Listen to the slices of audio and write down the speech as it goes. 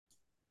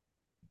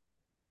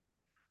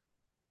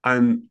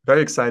I'm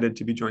very excited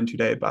to be joined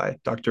today by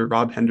Dr.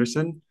 Rob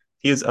Henderson.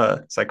 He is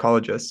a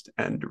psychologist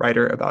and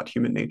writer about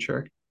human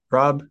nature.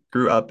 Rob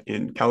grew up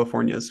in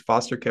California's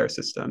foster care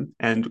system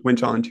and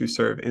went on to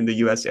serve in the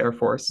US Air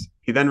Force.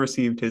 He then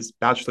received his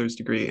bachelor's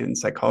degree in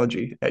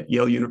psychology at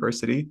Yale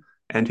University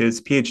and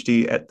his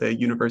PhD at the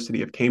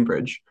University of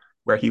Cambridge,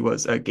 where he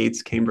was a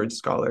Gates Cambridge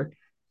Scholar.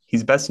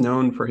 He's best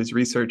known for his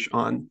research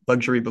on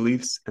luxury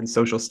beliefs and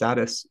social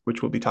status,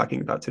 which we'll be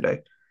talking about today.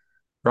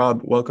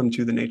 Rob, welcome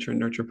to the Nature and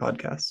Nurture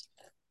podcast.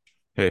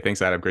 Hey,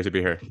 thanks, Adam. Great to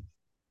be here.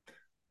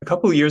 A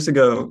couple of years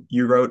ago,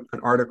 you wrote an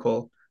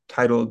article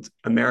titled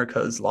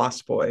America's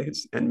Lost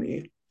Boys and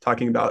Me,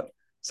 talking about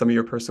some of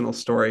your personal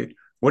story.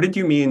 What did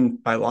you mean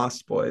by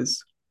Lost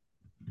Boys?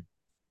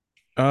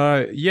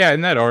 Yeah,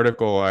 in that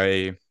article,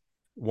 I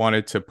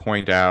wanted to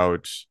point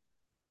out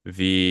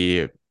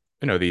the,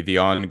 the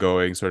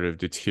ongoing sort of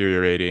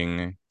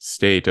deteriorating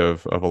state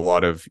of a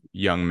lot of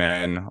young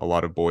men, a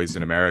lot of boys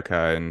in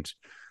America, and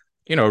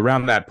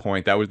around that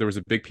point, there was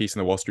a big piece in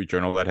the Wall Street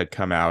Journal that had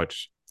come out,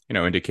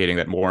 indicating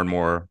that more and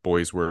more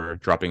boys were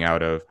dropping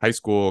out of high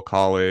school,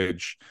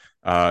 college.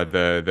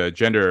 The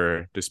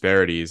gender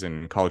disparities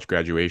in college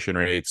graduation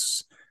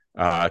rates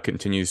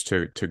continues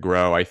to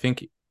grow. I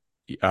think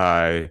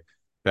uh,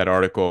 that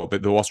article,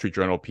 the Wall Street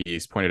Journal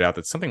piece, pointed out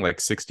that something like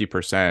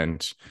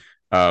 60%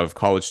 of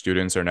college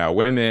students are now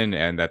women,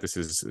 and that this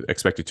is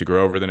expected to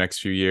grow over the next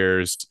few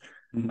years.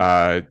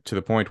 Mhm. To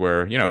the point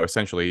where,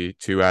 essentially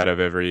two out of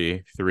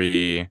every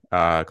three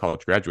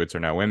college graduates are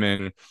now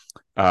women.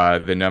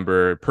 The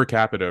number per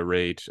capita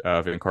rate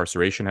of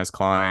incarceration has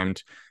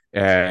climbed.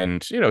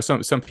 And,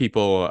 some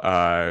people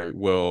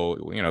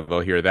will, they'll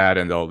hear that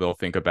and they'll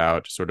think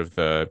about sort of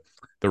the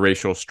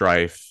racial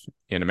strife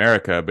in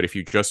America. But if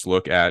you just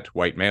look at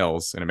white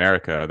males in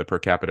America, the per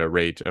capita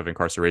rate of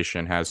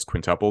incarceration has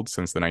quintupled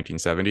since the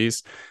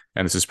 1970s.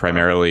 And this is Wow.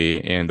 primarily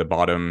in the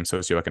bottom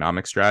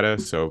socioeconomic strata.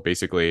 So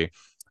basically,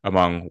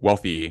 among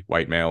wealthy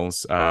white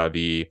males,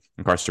 the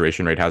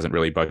incarceration rate hasn't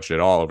really budged at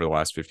all over the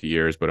last 50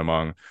 years. But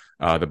among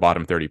the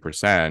bottom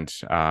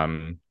 30%,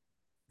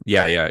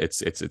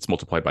 it's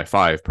multiplied by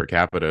five per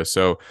capita.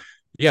 So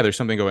yeah, there's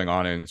something going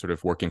on in sort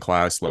of working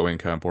class, low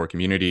income, poor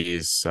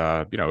communities,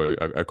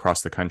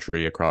 across the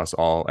country, across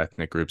all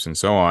ethnic groups, and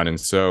so on. And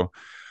so,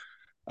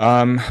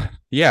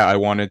 yeah, I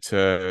wanted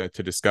to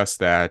discuss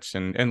that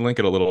and link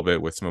it a little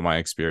bit with some of my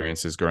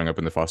experiences growing up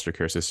in the foster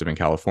care system in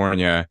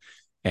California,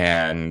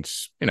 and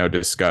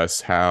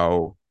discuss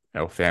how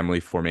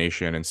family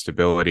formation and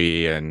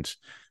stability and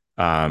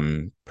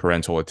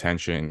parental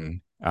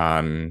attention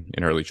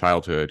in early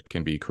childhood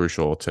can be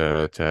crucial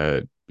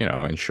to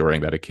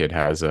ensuring that a kid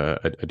has a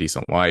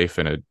decent life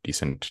and a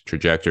decent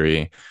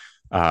trajectory.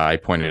 I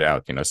pointed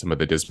out some of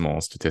the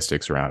dismal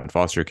statistics around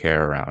foster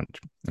care, around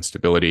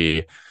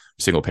instability,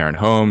 single parent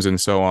homes,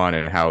 and so on,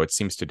 and how it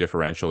seems to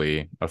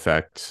differentially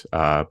affect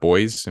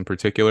boys in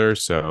particular.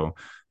 So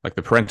like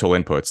the parental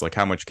inputs, like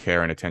how much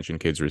care and attention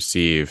kids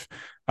receive,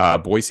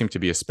 boys seem to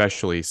be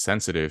especially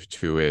sensitive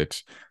to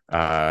it,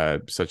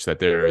 such that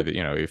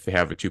if they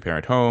have a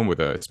two-parent home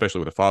especially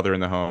with a father in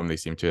the home, they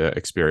seem to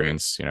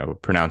experience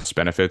pronounced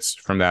benefits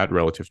from that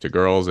relative to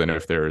girls. And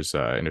if there's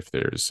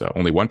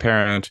only one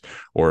parent,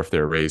 or if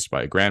they're raised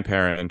by a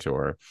grandparent,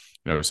 or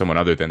someone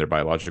other than their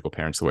biological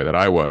parents, the way that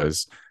I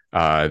was,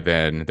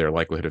 then their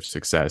likelihood of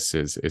success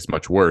is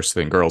much worse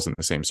than girls in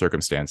the same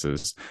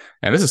circumstances.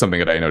 And this is something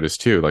that I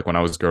noticed too, like when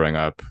I was growing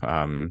up,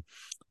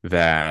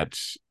 that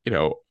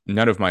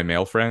none of my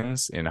male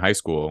friends in high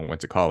school went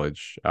to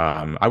college.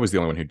 I was the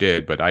only one who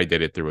did, but I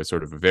did it through a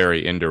sort of a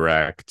very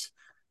indirect.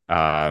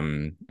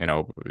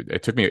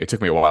 It took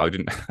me a while.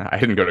 I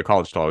didn't go to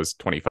college till I was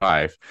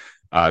 25.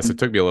 So it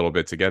took me a little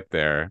bit to get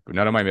there, but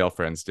none of my male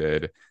friends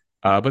did.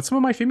 But some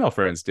of my female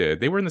friends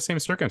did. They were in the same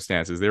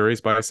circumstances. They were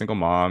raised by single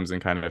moms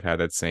and kind of had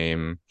that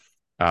same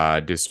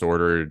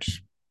disordered,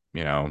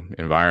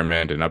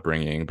 environment and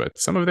upbringing. But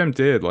some of them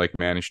did like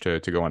manage to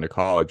go on to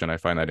college, and I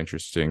find that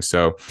interesting.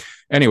 So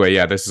anyway,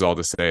 yeah, this is all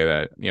to say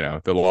that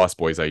the Lost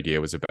Boys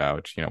idea was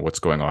about what's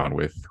going on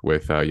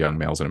with young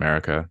males in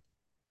America.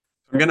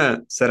 I'm going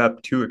to set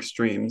up two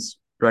extremes,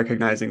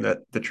 recognizing that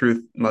the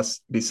truth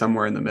must be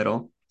somewhere in the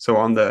middle. So,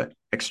 on the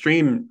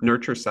extreme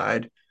nurture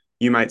side,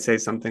 you might say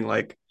something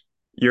like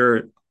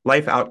your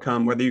life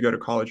outcome, whether you go to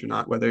college or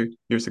not, whether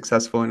you're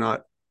successful or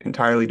not,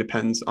 entirely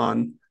depends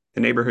on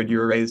the neighborhood you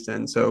were raised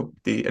in. So,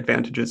 the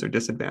advantages or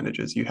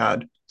disadvantages you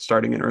had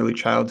starting in early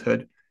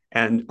childhood.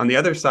 And on the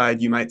other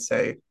side, you might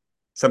say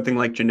something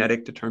like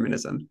genetic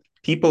determinism.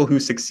 People who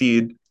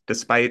succeed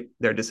despite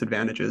their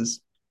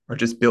disadvantages are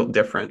just built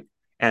different,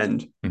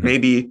 and Mm-hmm.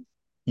 maybe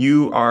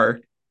you are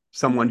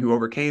someone who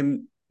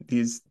overcame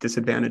these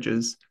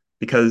disadvantages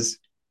because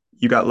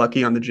you got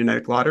lucky on the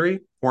genetic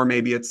lottery, or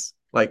maybe it's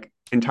like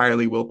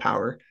entirely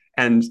willpower.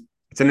 And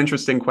it's an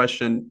interesting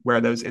question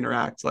where those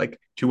interact. Like,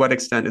 to what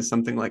extent is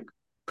something like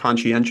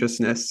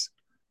conscientiousness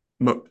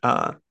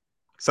uh,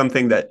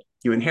 something that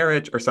you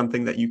inherit or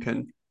something that you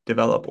can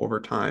develop over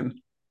time?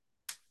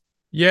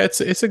 Yeah,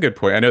 it's a good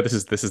point. I know this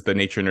is the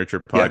Nature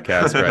Nurture Yeah.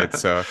 podcast, right?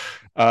 So,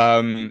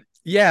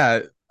 yeah.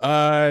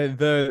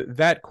 The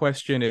that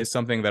question is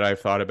something that I've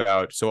thought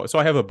about. So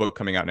I have a book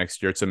coming out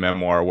next year. It's a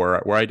memoir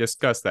where I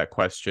discuss that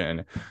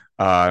question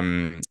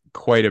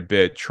quite a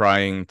bit,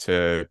 trying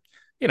to,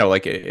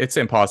 like it's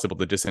impossible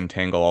to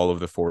disentangle all of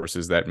the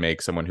forces that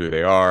make someone who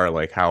they are,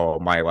 like how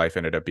my life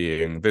ended up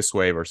being this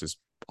way versus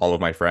all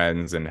of my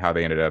friends and how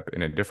they ended up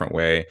in a different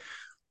way.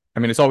 I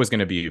mean, it's always going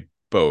to be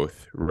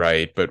both,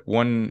 right? But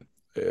one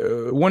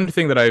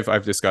thing that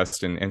I've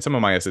discussed in some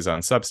of my essays on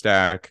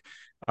Substack,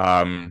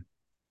 um,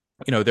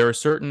 there are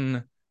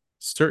certain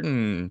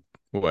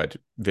what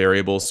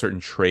variables, certain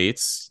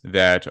traits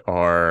that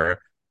are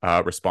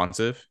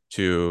responsive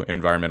to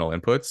environmental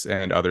inputs,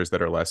 and others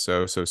that are less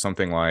so. So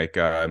something like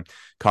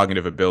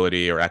cognitive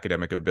ability or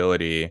academic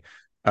ability,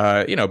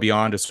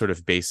 beyond a sort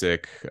of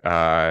basic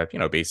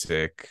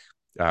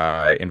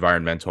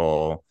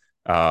environmental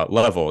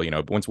level.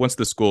 Once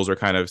the schools are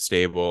kind of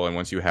stable, and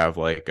once you have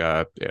like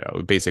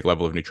basic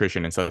level of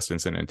nutrition and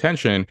sustenance and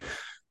intention,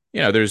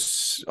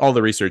 there's all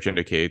the research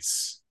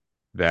indicates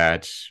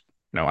that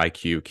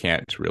IQ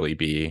can't really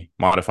be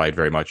modified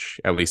very much,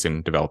 at least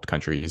in developed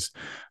countries.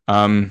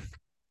 Um,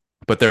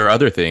 but there are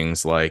other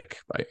things like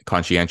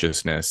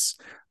conscientiousness,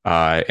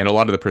 and a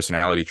lot of the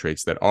personality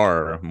traits that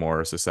are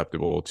more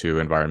susceptible to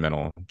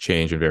environmental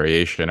change and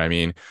variation. I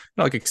mean,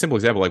 like a simple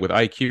example, like with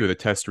IQ, the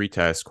test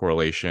retest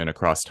correlation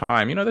across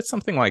time, that's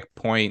something like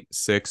zero point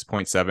 0.6, zero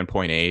point 0.7, zero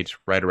point 0.8,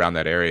 right around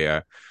that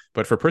area.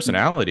 But for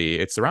personality,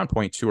 it's around zero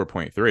point 0.2 or zero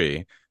point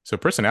 0.3. So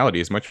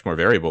personality is much more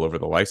variable over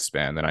the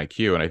lifespan than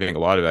IQ. And I think a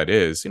lot of that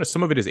is,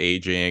 some of it is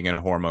aging and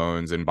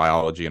hormones and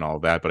biology and all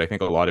of that. But I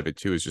think a lot of it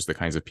too is just the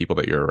kinds of people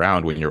that you're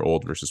around when you're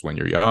old versus when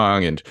you're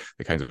young, and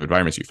the kinds of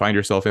environments you find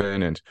yourself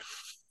in. And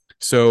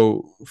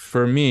so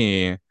for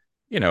me,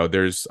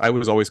 I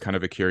was always kind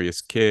of a curious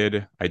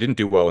kid. I didn't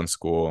do well in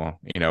school.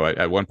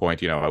 At one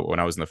point, when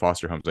I was in the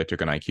foster homes, I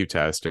took an IQ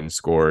test and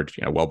scored,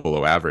 well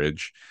below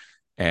average.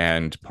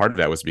 And part of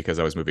that was because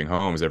I was moving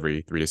homes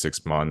every 3 to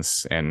 6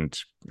 months, and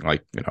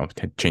like,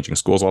 changing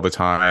schools all the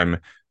time,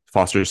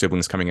 foster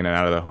siblings coming in and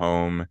out of the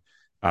home,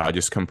 a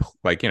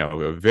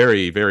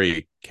very,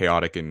 very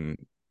chaotic and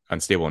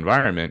unstable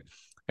environment.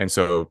 And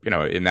so,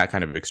 in that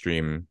kind of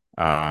extreme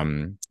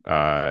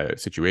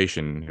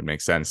situation, it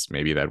makes sense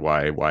maybe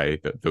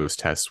that those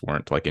tests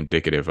weren't like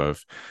indicative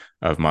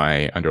of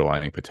my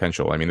underlying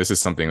potential. I mean, this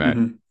is something that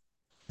Mm-hmm.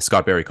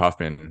 Scott Barry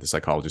Kaufman, the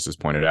psychologist, has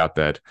pointed out,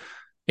 that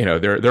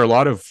there are a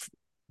lot of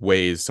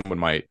ways someone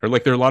might, or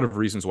like there are a lot of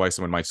reasons why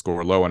someone might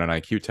score low on an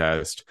IQ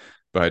test.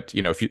 But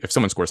if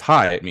someone scores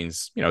high, it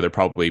means they're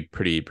probably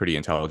pretty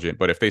intelligent.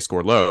 But if they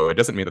score low, it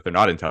doesn't mean that they're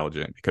not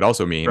intelligent. It could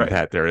also mean Right.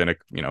 that they're in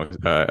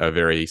a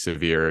very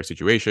severe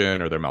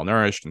situation, or they're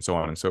malnourished, and so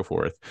on and so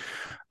forth.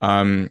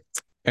 Um,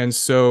 and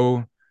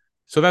so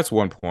that's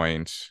one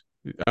point.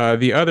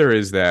 The other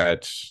is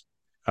that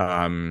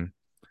um,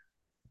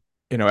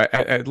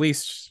 at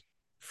least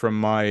from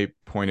my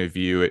point of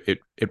view,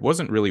 it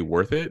wasn't really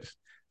worth it.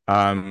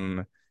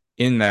 Um,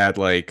 in that,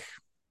 like,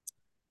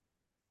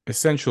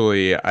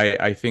 essentially,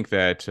 I think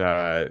that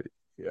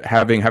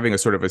having a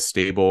sort of a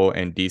stable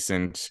and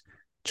decent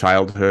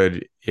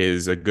childhood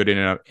is a good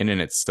in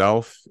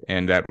itself,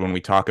 and that when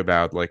we talk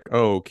about like,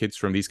 oh, kids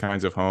from these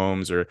kinds of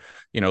homes, or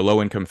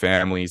low income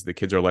families, the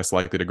kids are less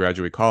likely to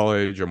graduate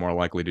college, or more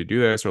likely to do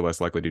this, or less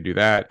likely to do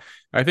that.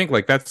 I think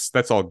like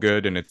that's all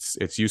good, and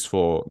it's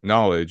useful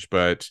knowledge.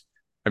 But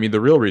I mean,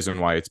 the real reason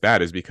why it's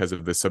bad is because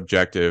of the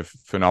subjective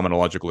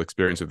phenomenological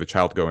experience of the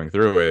child going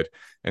through it.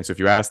 And so if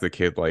you ask the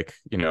kid, like,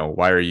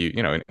 why are you,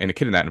 and a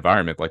kid in that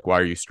environment, like, why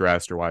are you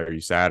stressed, or why are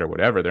you sad, or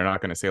whatever, they're not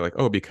going to say like,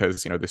 oh,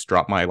 because, this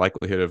dropped my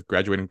likelihood of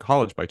graduating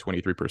college by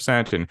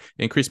 23% and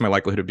increased my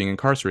likelihood of being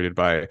incarcerated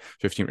by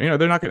 15.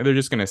 They're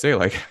just going to say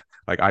like,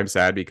 like, I'm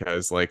sad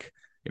because, like,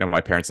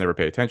 my parents never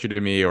pay attention to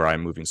me, or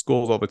I'm moving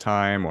schools all the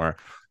time, or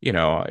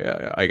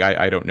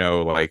I don't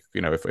know, like,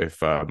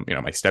 if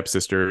my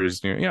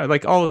stepsisters,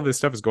 like, all of this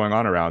stuff is going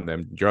on around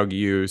them, drug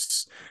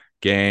use,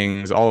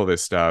 gangs, all of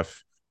this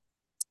stuff.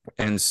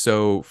 And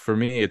so for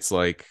me, it's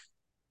like,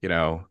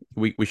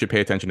 we should pay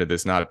attention to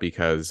this, not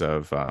because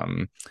of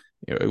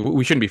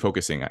we shouldn't be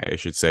focusing, I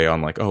should say,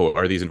 on like, oh,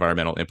 are these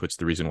environmental inputs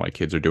the reason why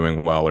kids are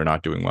doing well or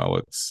not doing well?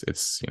 It's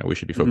we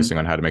should be Mm-hmm. focusing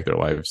on how to make their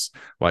lives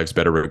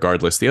better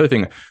regardless. The other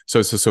thing,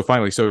 so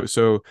finally,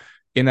 so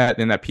in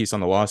that piece on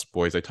the Lost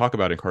Boys, I talk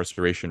about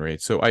incarceration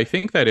rates. So I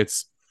think that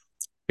it's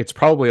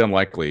probably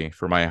unlikely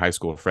for my high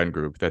school friend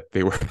group that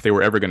they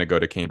were ever going to go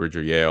to Cambridge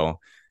or Yale.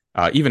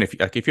 Even if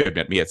you had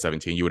met me at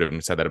 17, you would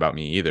have said that about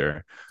me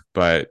either.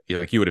 But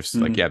like, you would have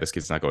like, Mm-hmm. yeah, this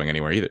kid's not going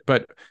anywhere either.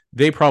 But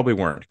they probably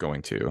weren't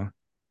going to.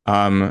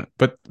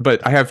 But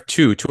I have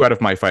two out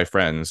of my five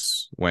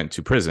friends went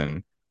to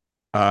prison.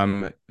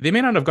 They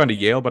may not have gone to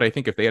Yale, but I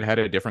think if they had had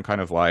a different kind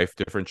of life,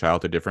 different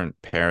childhood, different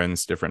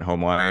parents, different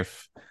home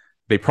life,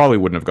 they probably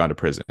wouldn't have gone to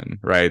prison,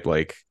 right?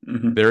 Like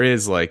Hmm. there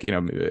is like,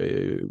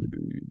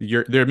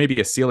 there may be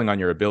a ceiling on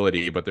your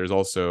ability, but there's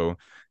also,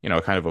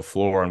 kind of a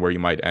floor on where you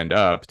might end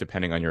up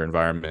depending on your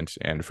environment.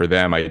 And for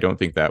them, I don't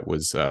think that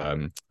was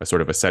a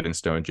sort of a set in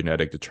stone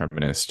genetic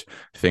determinist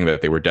thing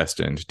that they were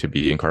destined to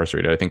be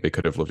incarcerated. I think they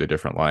could have lived a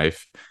different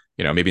life,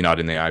 maybe not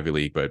in the Ivy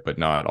League, but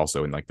not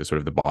also in like the sort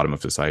of the bottom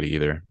of society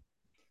either.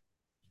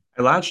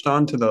 I latched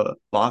on to the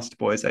Lost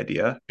Boys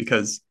idea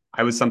because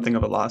I was something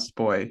of a lost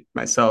boy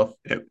myself.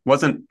 It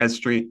wasn't as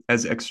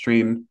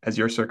extreme as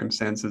your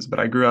circumstances, but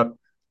I grew up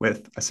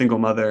with a single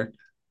mother.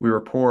 We were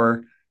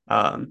poor,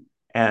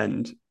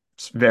 and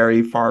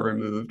very far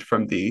removed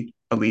from the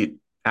elite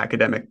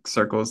academic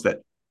circles that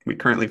we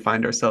currently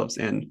find ourselves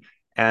in.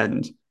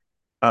 And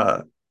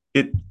uh,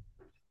 it,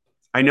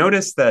 I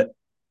noticed that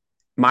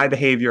my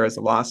behavior as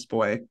a lost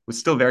boy was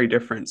still very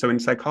different. So in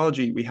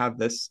psychology, we have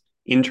this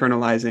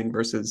internalizing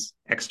versus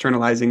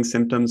externalizing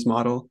symptoms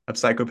model of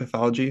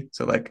psychopathology.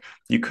 So like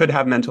you could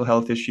have mental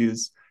health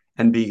issues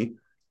and be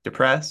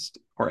depressed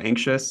or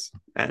anxious,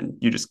 and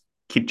you just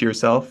keep to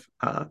yourself.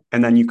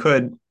 And then you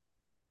could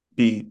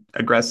be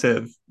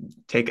aggressive,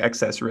 take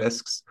excess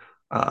risks,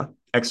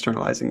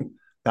 externalizing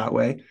that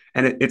way.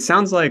 And it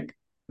sounds like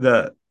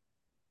the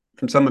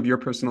from some of your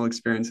personal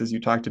experiences you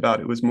talked about,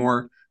 it was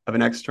more of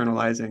an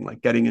externalizing,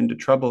 like getting into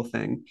trouble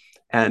thing.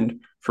 And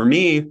for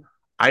me,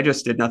 I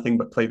just did nothing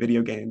but play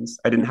video games.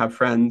 I didn't have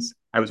friends.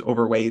 I was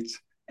overweight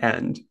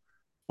and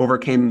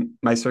overcame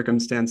my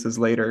circumstances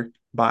later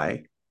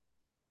by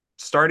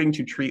starting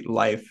to treat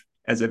life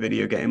as a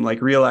video game,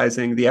 like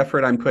realizing the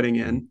effort I'm putting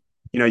in.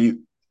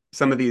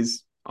 Some of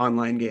these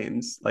online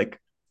games, like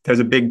there's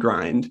a big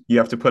grind. You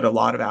have to put a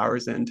lot of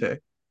hours into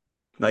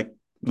like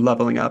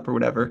leveling up or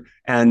whatever.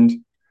 And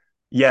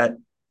yet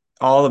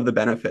all of the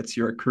benefits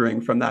you're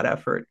accruing from that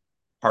effort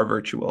are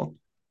virtual.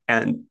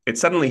 And it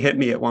suddenly hit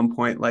me at one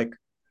point like,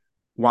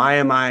 why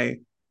am I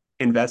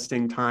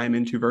investing time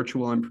into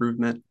virtual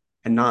improvement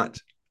and not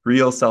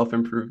real self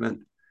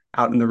improvement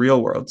out in the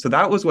real world? So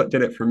that was what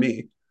did it for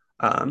me.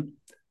 Um,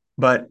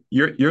 but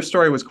your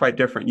story was quite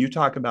different. You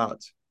talk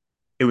about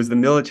it was the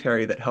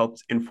military that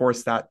helped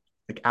enforce that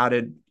like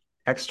added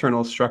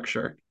external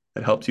structure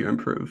that helped you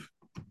improve.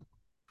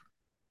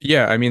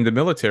 Yeah, I mean, the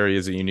military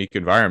is a unique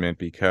environment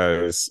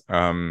because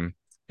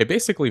it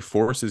basically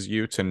forces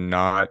you to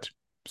not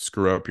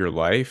screw up your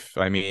life.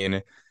 I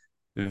mean,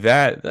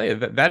 that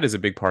is a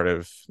big part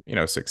of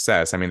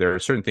success. I mean, there are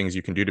certain things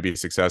you can do to be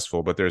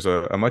successful, but there's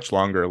a much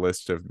longer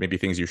list of maybe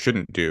things you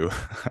shouldn't do.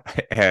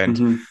 And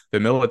Mm-hmm. the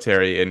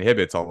military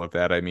inhibits all of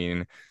that. I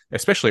mean,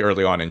 especially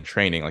early on in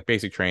training, like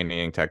basic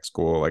training, tech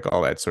school, like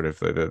all that sort of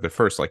the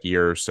first like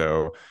year or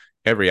so,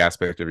 every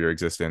aspect of your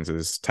existence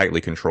is tightly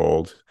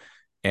controlled.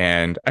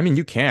 And I mean,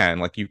 you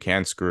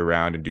can screw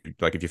around and do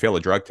like if you fail a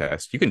drug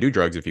test, you can do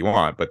drugs if you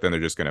want, but then they're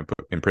just going to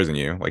imprison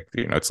you. Like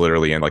it's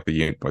literally in like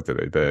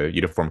the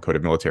Uniform Code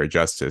of Military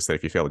Justice that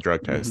if you fail a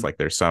drug test, Mm-hmm. like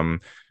there's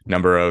some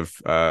number of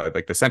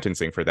like the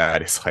sentencing for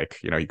that is like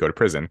you go to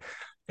prison.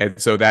 And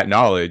so that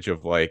knowledge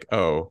of like,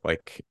 oh,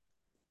 like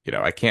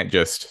I can't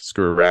just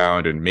screw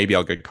around and maybe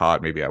I'll get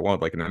caught, maybe I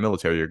won't. Like in the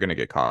military, you're going to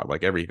get caught.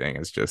 Like everything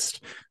is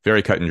just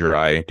very cut and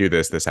dry. Do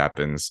this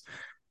happens.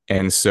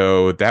 And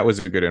so that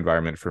was a good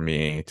environment for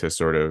me to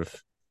sort of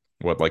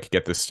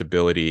get the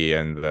stability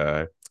and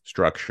the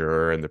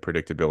structure and the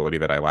predictability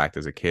that I lacked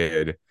as a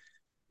kid.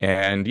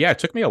 And yeah, it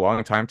took me a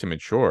long time to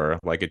mature.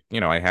 Like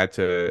I had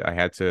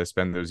to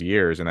spend those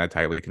years in that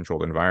tightly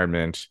controlled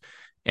environment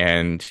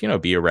and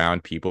be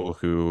around people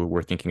who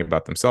were thinking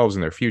about themselves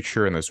and their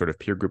future and those sort of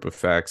peer group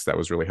effects. That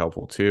was really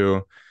helpful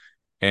too.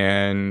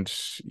 And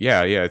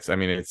yeah,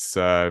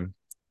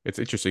 it's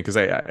interesting because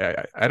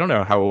I don't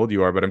know how old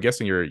you are, but I'm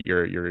guessing you're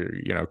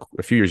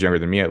a few years younger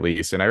than me at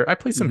least. And I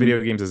played some Mm-hmm.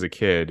 video games as a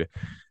kid,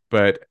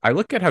 but I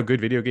look at how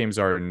good video games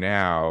are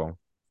now,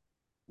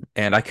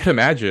 and I could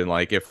imagine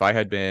like if I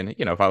had been,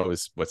 if I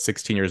was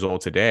 16 years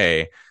old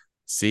today,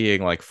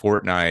 seeing like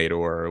Fortnite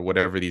or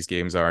whatever these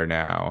games are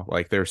now,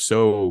 like they're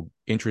so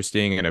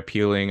interesting and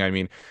appealing. I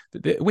mean,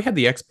 we had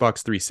the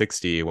Xbox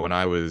 360 when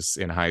I was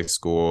in high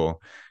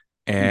school,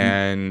 Mm-hmm.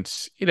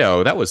 and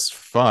that was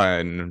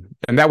fun,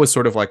 and that was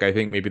sort of like I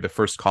think maybe the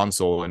first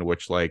console in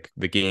which like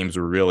the games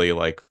were really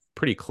like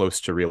pretty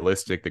close to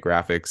realistic. The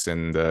graphics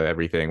and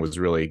everything was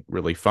really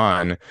really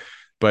fun,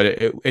 but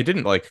it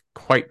didn't like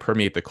quite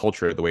permeate the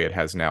culture the way it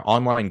has now.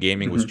 Online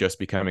gaming was Mm-hmm. just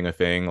becoming a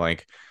thing.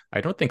 Like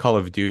I don't think Call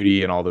of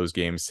Duty and all those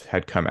games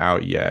had come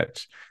out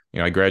yet.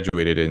 I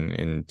graduated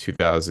in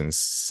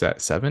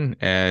 2007,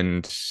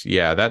 and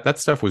yeah, that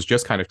stuff was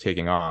just kind of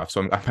taking off.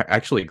 So I'm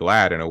actually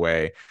glad in a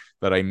way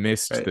that I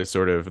missed Right. the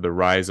sort of the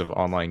rise of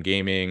online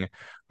gaming.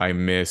 I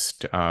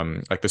missed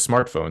like the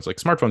smartphones. Like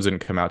smartphones didn't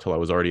come out till I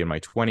was already in my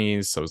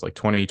 20s. So I was like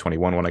 20,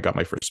 21 when I got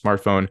my first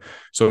smartphone.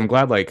 So I'm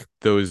glad like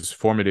those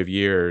formative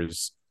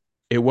years,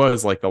 it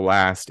was like the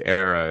last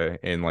era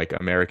in like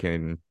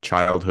American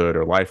childhood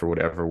or life or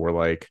whatever, where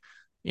like,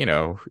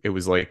 it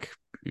was like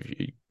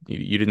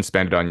you didn't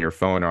spend it on your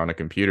phone or on a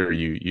computer.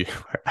 You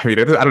I mean,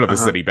 I don't know if this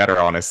is Uh-huh. any better,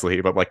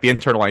 honestly, but like the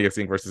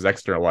internalizing versus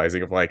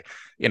externalizing of like,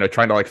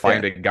 trying to like Yeah.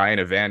 find a guy in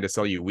a van to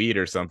sell you weed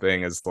or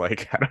something is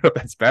like, I don't know if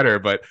that's better,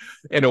 but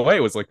in a way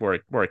it was like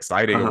more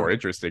exciting or Uh-huh. more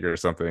interesting or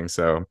something.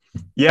 So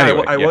Yeah,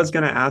 anyway, I yeah. was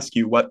going to ask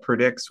you what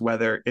predicts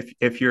whether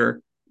if you're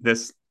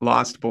this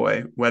lost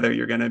boy, whether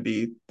you're going to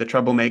be the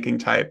troublemaking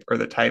type or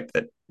the type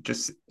that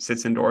just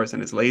sits indoors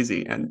and is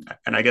lazy. And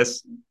I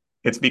guess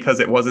it's because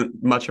it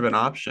wasn't much of an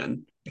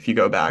option if you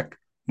go back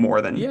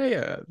more than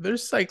Yeah.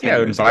 There's like, 10 years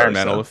ago or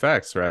environmental so.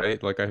 effects,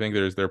 right? Like I think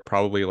they're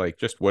probably like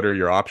just what are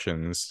your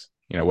options?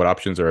 What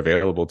options are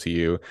available to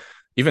you?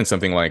 Even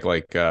something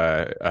like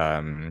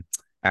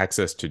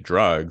access to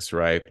drugs,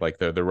 right? Like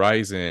the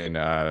rise in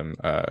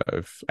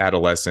of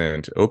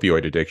adolescent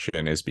opioid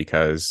addiction is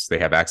because they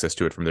have access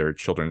to it from their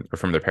children or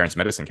from their parents'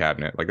 medicine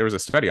cabinet. Like there was a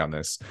study on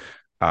this,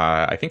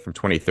 I think from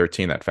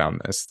 2013 that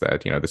found this,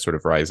 that this sort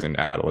of rise in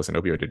adolescent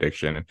opioid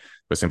addiction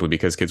was simply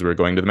because kids were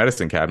going to the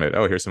medicine cabinet.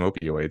 Oh, here's some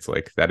opioids.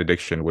 Like that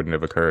addiction wouldn't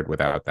have occurred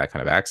without that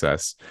kind of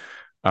access.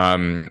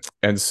 And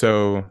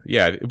so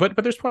yeah, but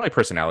there's probably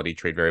personality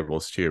trait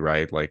variables too,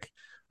 right? Like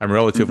I'm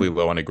relatively Mhm.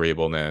 low on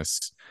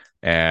agreeableness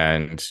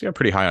and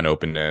pretty high on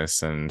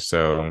openness. And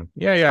so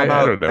yeah, How I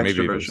don't about know.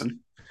 Maybe it was, extroversion?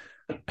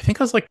 I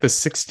think I was like the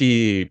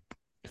 63rd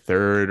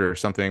or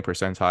something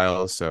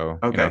percentile. So,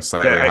 Okay. Yeah,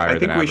 slightly I higher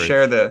than think we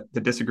share average.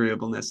 the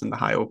disagreeableness and the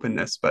high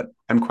openness, but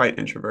I'm quite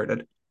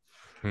introverted.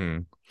 Hmm.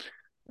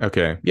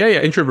 Okay. Yeah.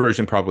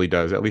 Introversion probably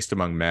does, at least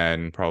among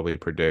men, probably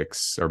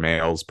predicts or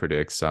males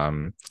predicts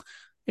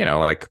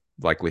like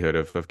likelihood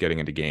of getting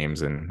into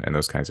games and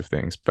those kinds of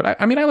things. But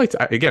I mean I liked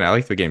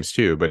the games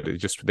too, but they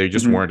just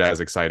Mhm. weren't as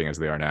exciting as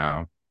they are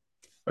now.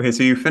 Okay,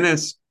 so you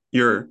finish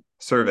your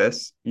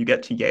service, you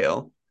get to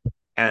Yale,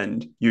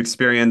 and you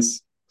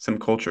experience some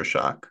culture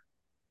shock.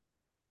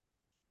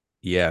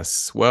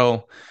 Yes.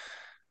 Well,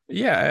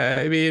 yeah,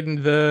 I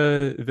mean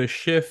the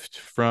shift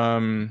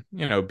from,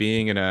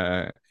 being in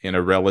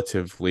a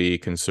relatively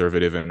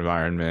conservative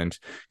environment,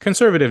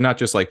 conservative not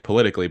just like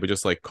politically, but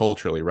just like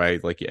culturally,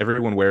 right? Like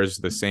everyone wears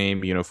the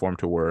same uniform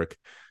to work.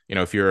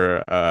 If you're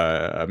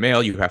a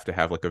male, you have to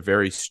have like a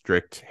very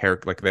strict hair,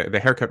 like the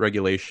haircut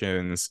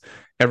regulations,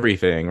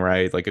 everything,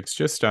 right? Like it's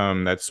just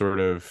that sort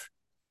of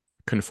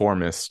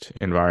conformist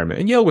environment.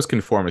 And Yale was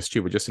conformist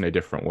too, but just in a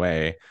different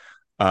way.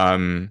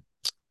 Um,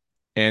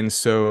 and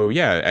so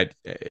yeah,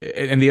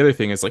 and the other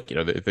thing is like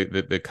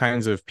the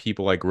kinds of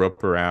people I grew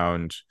up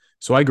around.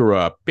 So I grew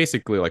up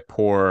basically like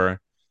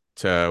poor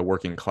to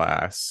working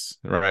class,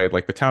 right?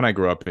 Like the town I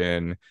grew up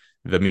in,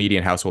 the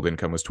median household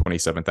income was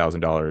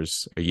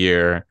 $27,000 a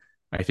year.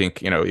 I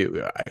think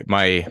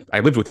I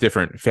lived with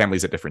different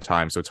families at different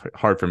times, so it's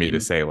hard for me to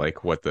Mhm. say like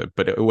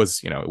but it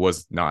was it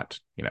was not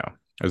it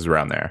was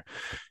around there.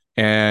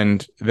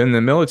 And then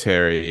the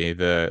military,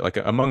 the like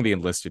among the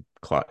enlisted,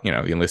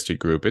 the enlisted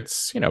group,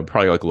 it's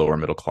probably like lower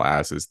middle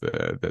class is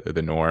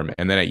the norm.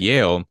 And then at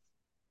Yale,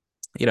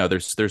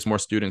 there's more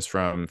students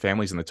from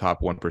families in the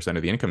top 1%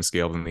 of the income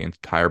scale than the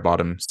entire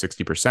bottom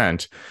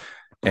 60%.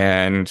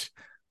 And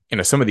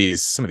some of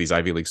these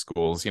Ivy League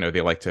schools,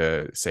 they like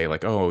to say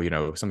like,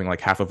 oh, something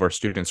like half of our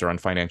students are on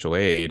financial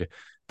aid.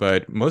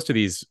 But most of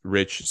these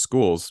rich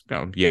schools,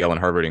 Yale and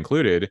Harvard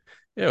included,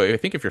 I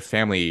think if your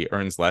family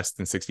earns less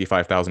than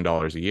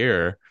 $65,000 a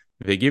year,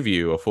 they give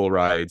you a full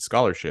ride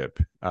scholarship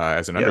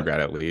as an Yeah. undergrad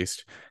at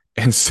least.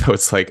 And so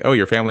it's like, oh,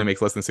 your family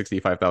makes less than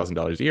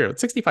 $65,000 a year.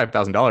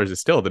 $65,000 is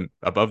still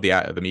above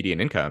the median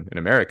income in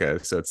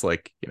America. So it's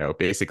like,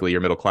 basically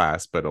you're middle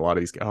class. But a lot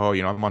of these, oh,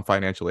 I'm on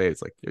financial aid.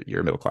 It's like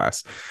you're middle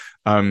class.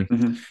 Um,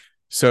 Hmm.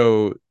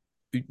 so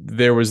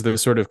there was the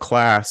sort of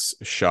class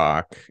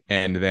shock,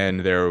 and then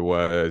there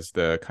was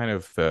the kind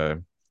of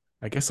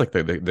I guess like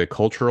the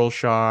cultural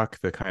shock,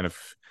 the kind of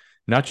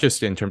not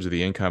just in terms of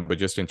the income, but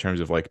just in terms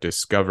of like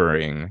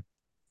discovering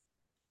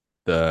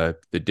the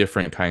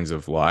different kinds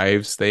of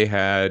lives they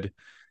had.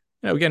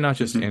 Again, not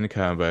just Hmm.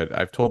 income, but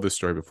I've told this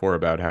story before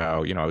about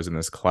how, I was in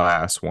this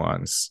class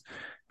once,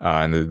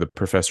 and the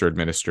professor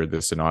administered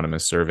this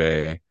anonymous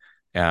survey.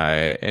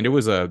 And it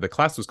was the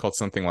class was called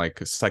something like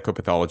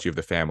psychopathology of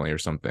the family or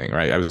something,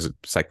 right? I was a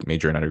psych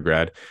major in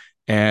undergrad.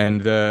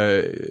 And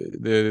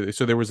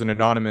so there was an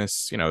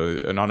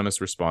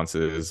anonymous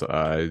responses.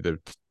 The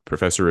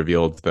professor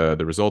revealed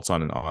the results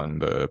on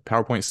the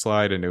PowerPoint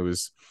slide, and it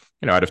was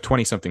out of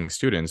 20 something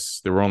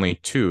students, there were only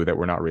two that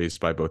were not raised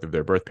by both of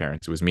their birth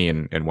parents. It was me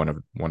and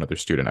one other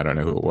student. I don't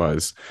know who it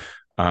was.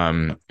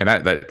 And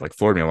that like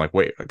floored me. I'm like,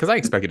 wait, because I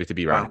expected it to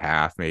be around Wow.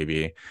 half,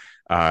 maybe.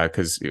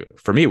 Because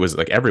for me, it was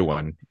like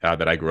everyone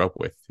that I grew up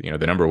with. The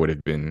number would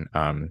have been,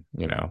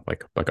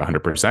 like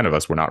 100% of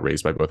us were not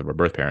raised by both of our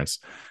birth parents.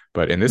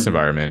 But in this Hmm.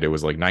 environment, it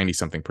was like 90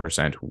 something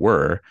percent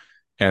were.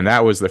 And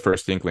that was the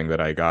first inkling that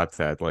I got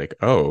that like,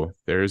 oh,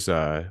 there's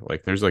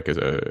like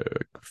a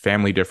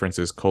family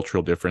differences,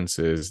 cultural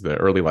differences, the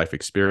early life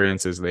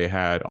experiences they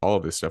had, all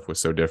of this stuff was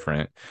so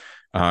different.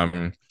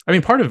 I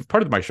mean, part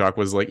of my shock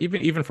was like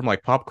even from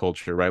like pop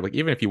culture, right? Like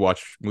even if you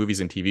watch movies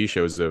and TV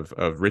shows of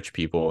rich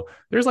people,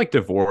 there's like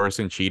divorce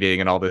and cheating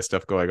and all this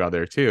stuff going on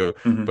there too.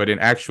 Hmm. But in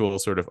actual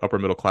sort of upper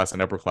middle class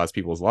and upper class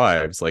people's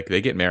lives, like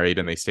they get married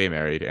and they stay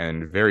married,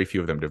 and very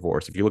few of them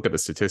divorce. If you look at the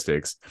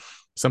statistics,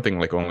 something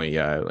like only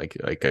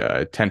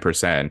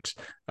 10%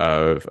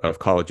 of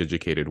college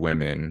educated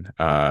women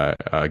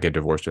get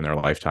divorced in their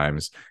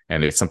lifetimes,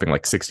 and it's something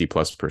like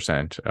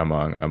 60+%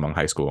 among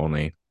high school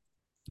only.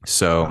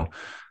 So Wow.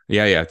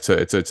 yeah,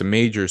 it's a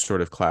major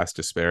sort of class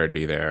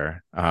disparity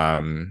there.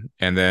 And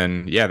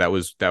then yeah, that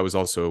was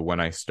also when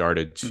I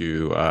started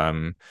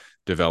to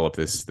develop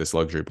this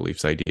luxury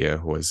beliefs idea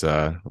was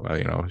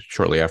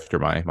shortly after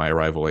my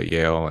arrival at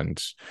Yale.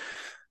 And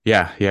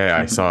yeah,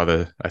 Hmm. I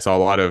saw a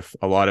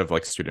lot of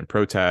like student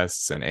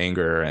protests and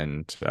anger,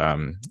 and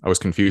I was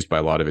confused by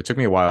a lot of it. It took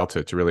me a while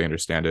to really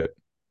understand it.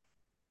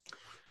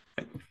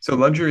 So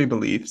luxury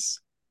beliefs,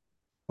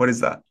 what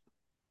is that?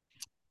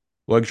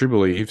 Luxury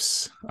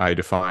beliefs I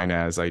define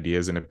as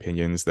ideas and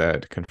opinions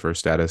that confer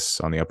status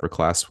on the upper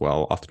class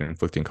while often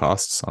inflicting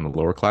costs on the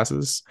lower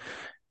classes.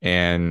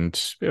 And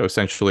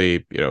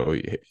essentially,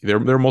 there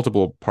are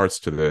multiple parts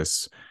to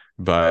this,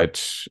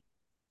 but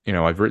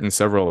I've written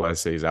several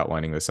essays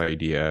outlining this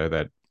idea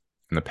that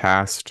in the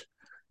past,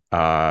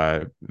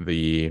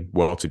 the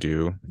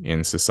well-to-do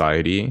in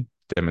society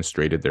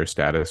demonstrated their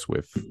status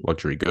with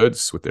luxury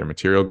goods, with their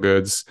material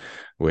goods,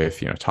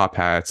 with top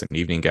hats and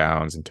evening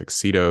gowns and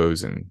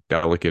tuxedos and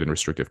delicate and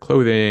restrictive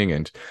clothing,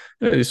 and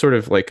sort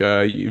of like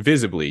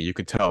visibly you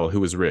could tell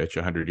who was rich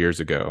 100 years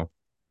ago.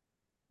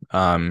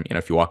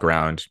 If you walk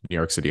around New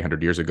York City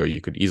 100 years ago, you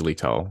could easily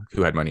tell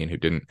who had money and who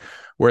didn't.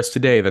 Whereas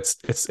today,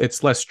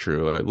 it's less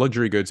true.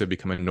 Luxury goods have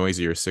become a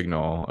noisier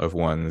signal of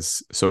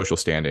one's social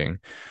standing,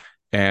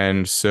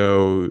 and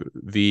so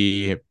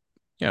the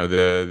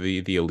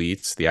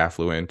elites, the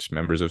affluent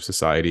members of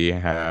society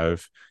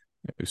have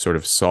sort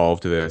of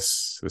solved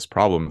this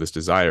problem, this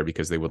desire,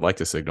 because they would like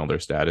to signal their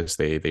status.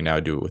 They now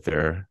do it with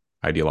their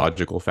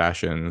ideological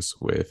fashions,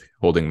 with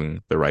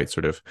holding the right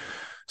sort of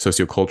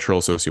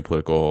sociocultural,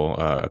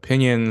 sociopolitical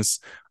opinions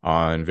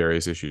on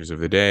various issues of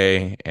the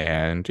day.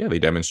 And yeah, they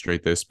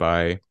demonstrate this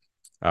by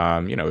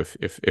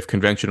if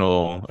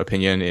conventional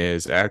opinion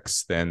is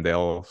X, then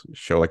they'll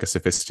show like a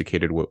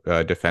sophisticated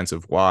defense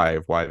of why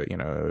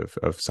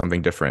of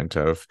something different,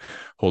 of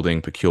holding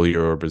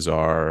peculiar or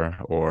bizarre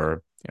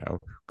or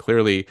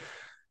clearly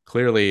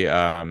clearly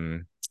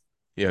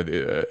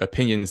the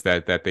opinions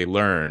that they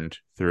learned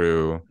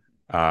through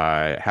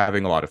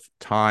having a lot of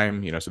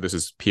time. So this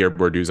is Pierre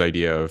Bourdieu's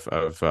idea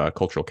of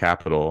cultural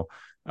capital,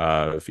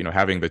 of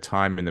having the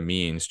time and the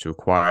means to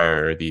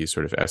acquire these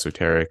sort of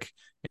esoteric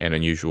and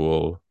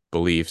unusual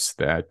beliefs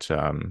that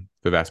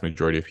the vast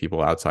majority of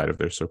people outside of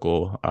their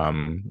circle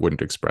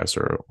wouldn't express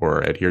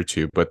or adhere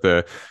to. But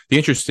the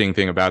interesting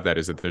thing about that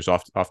is that there's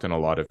often a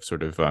lot of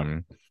sort of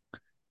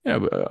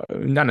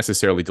not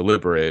necessarily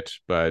deliberate,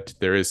 but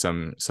there is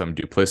some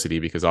duplicity,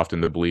 because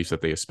often the beliefs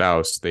that they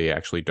espouse, they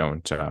actually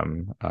don't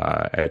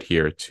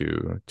adhere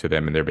to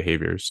them and their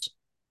behaviors.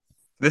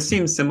 This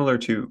seems similar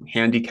to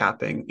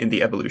handicapping in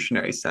the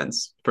evolutionary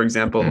sense. For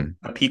example, Mm.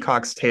 a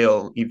peacock's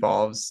tail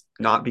evolves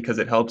not because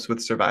it helps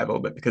with survival,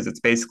 but because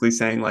it's basically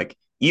saying, like,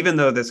 even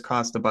though this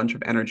costs a bunch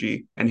of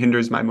energy and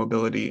hinders my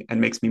mobility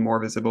and makes me more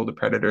visible to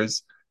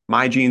predators,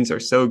 my genes are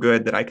so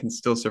good that I can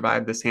still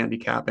survive this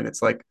handicap. And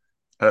it's like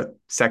a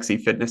sexy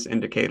fitness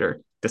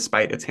indicator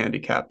despite its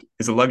handicap.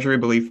 Is a luxury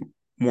belief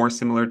more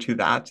similar to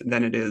that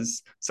than it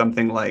is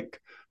something like,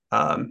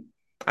 I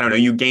don't know,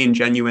 you gain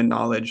genuine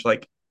knowledge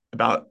like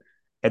about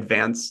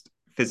advanced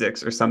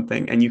physics or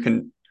something, and you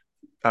can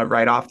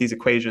write off these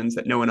equations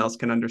that no one else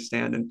can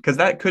understand, and because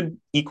that could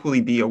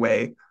equally be a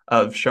way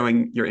of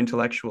showing your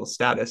intellectual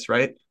status,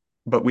 right?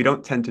 But we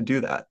don't tend to do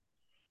that.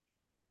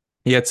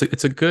 Yeah, it's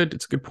a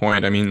good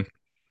point. I mean,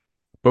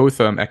 both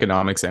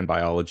economics and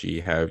biology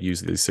have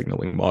used these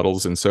signaling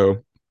models, and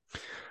so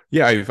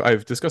yeah,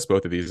 I've discussed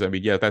both of these. I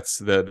mean, yeah, that's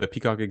the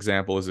peacock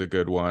example is a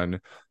good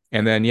one.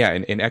 And then yeah,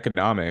 in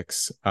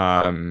economics,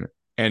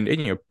 and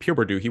Pierre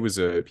Bourdieu, he was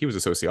a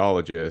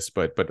sociologist,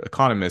 but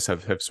economists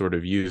have sort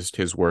of used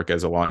his work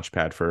as a launch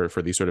pad for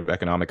these sort of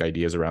economic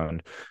ideas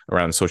around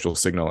social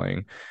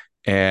signaling.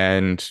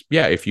 And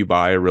yeah, if you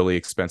buy a really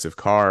expensive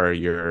car,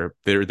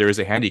 there is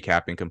a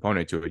handicapping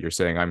component to it. You're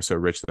saying I'm so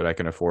rich that I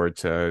can afford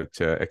to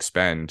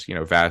expend,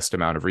 vast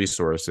amount of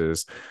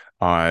resources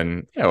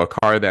on a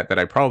car that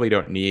I probably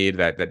don't need,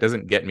 that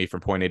doesn't get me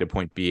from point A to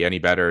point B any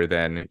better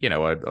than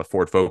a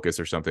Ford Focus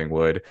or something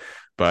would.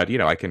 But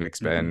I can Mm-hmm.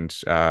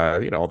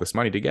 expend all this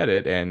money to get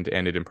it, and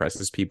it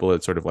impresses people.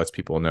 It sort of lets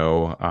people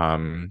know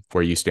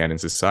where you stand in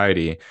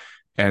society.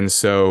 And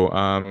so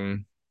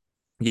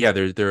yeah,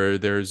 there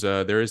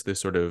is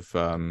this sort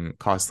of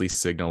costly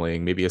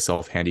signaling, maybe a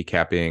self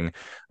handicapping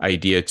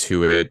idea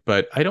to it,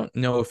 but I don't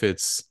know if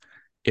it's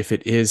if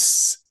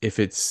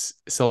it's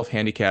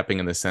self-handicapping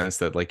in the sense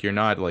that like you're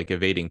not like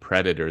evading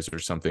predators or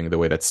something the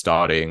way that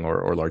stotting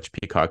or large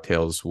peacock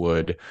tails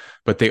would,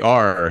 but they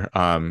are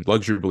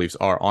luxury beliefs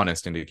are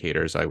honest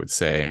indicators, I would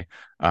say.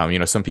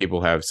 Some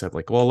people have said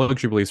like, well,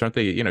 luxury beliefs aren't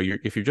they,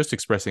 if you're just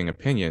expressing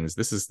opinions,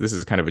 this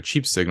is kind of a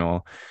cheap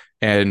signal.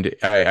 And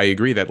I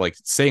agree that like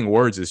saying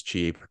words is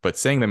cheap, but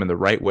saying them in the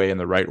right way, in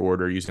the right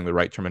order, using the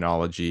right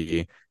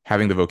terminology,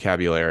 having the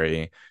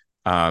vocabulary,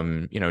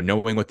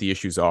 knowing what the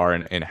issues are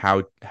and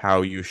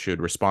how you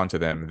should respond to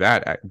them,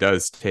 that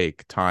does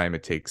take time.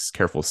 It takes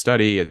careful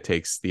study. It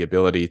takes the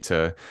ability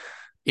to,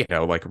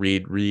 like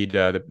read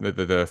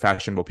the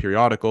fashionable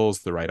periodicals,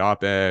 the right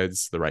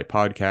op-eds, the right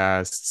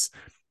podcasts,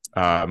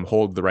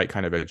 hold the right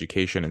kind of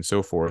education and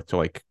so forth to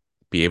like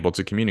be able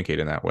to communicate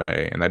in that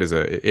way. And that is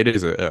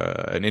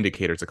an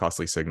indicator. It's a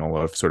costly signal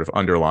of sort of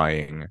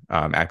underlying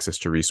access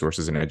to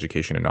resources and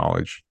education and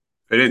knowledge.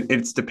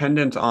 It's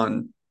dependent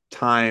on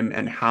time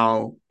and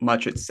how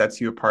much it sets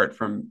you apart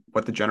from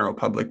what the general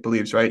public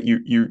believes, right?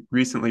 You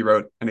recently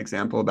wrote an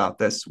example about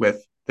this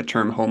with the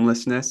term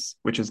homelessness,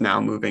 which is now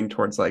moving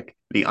towards like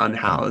the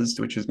unhoused,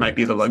 which is might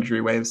be the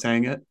luxury way of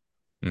saying it.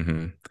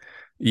 Mm-hmm.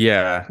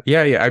 Yeah.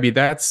 I mean,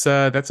 that's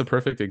a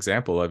perfect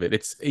example of it.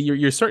 It's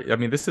you're starting. I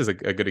mean, this is a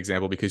good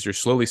example because you're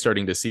slowly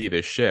starting to see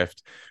this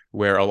shift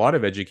where a lot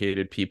of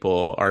educated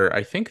people are.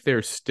 I think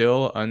they're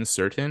still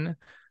uncertain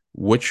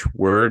which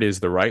word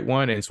is the right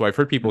one. And so I've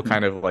heard people Mm-hmm.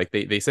 kind of like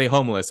they say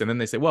homeless and then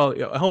they say, well,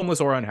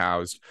 homeless or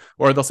unhoused,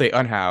 or they'll say Right.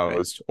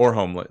 unhoused or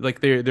homeless. Like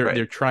they're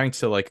Right. trying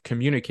to like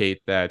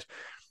communicate that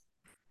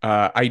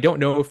I don't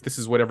know if this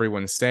is what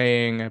everyone's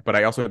saying, but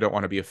I also don't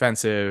want to be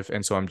offensive,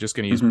 and so I'm just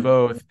going to use Mm-hmm.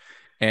 both.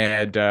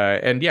 And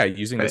yeah,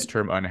 using this Right.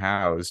 term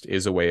 "unhoused"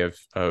 is a way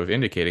of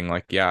indicating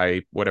like, yeah,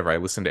 I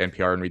listen to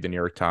NPR and read the New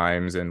York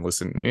Times and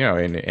listen,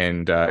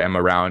 and am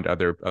around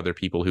other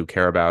people who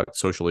care about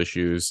social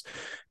issues,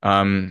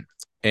 um,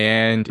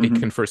 and it Mm-hmm.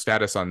 confers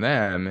status on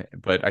them.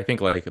 But I think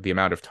like the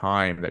amount of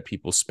time that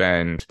people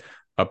spend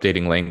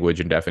updating language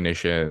and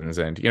definitions,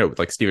 and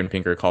like Steven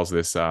Pinker calls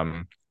this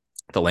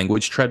the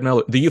language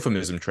treadmill, the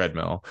euphemism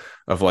treadmill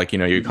of like,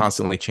 you're Mm-hmm.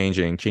 constantly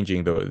changing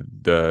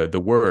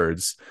the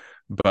words,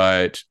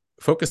 but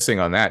focusing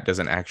on that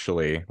doesn't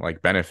actually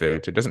like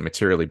benefit. It doesn't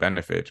materially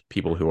benefit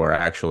people who are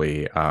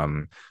actually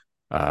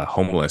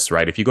homeless,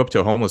 right? If you go up to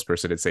a homeless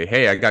person and say,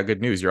 "Hey, I got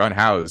good news. You're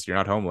unhoused. You're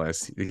not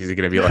homeless," he's going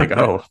to be like,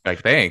 "Oh,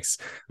 like thanks."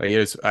 Like,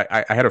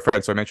 I had a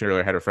friend. So I mentioned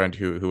earlier, I had a friend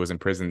who was in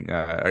prison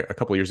a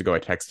couple of years ago. I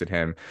texted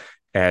him,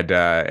 and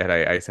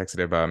I texted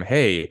him,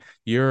 "Hey,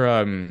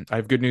 I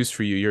have good news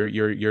for you.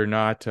 You're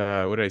not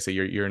what did I say?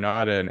 You're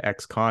not an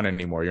ex-con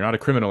anymore. You're not a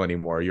criminal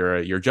anymore. You're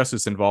a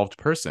justice involved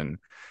person."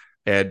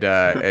 And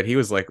he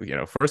was like,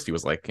 first he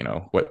was like,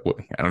 what I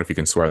don't know if you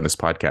can swear on this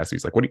podcast.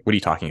 He's like, what are you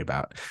talking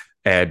about?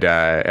 And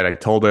I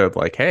told him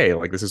like, hey,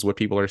 like this is what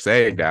people are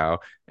saying now.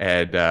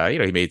 And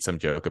he made some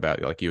joke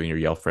about like you and your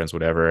Yale friends,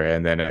 whatever.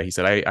 And then he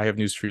said, I have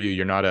news for you.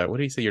 You're not a what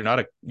did he say? You're not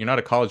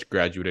a college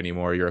graduate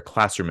anymore. You're a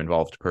classroom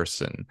involved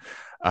person.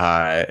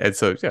 And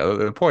so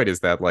the point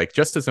is that like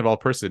justice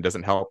involved person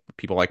doesn't help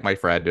people like my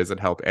friend, doesn't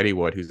help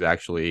anyone who's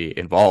actually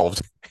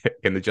involved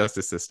in the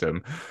justice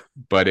system,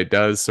 but it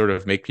does sort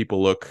of make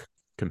people look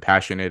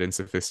compassionate and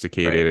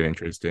sophisticated Right. and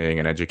interesting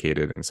and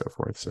educated and so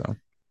forth. So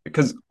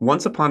Because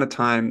once upon a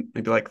time,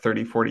 maybe like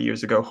 30, 40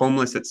 years ago,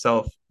 homeless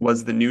itself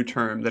was the new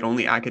term that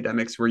only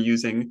academics were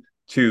using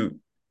to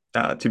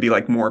be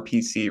like more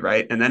PC,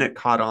 right? And then it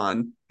caught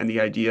on, and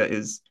the idea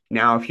is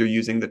now if you're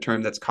using the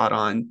term that's caught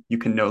on, you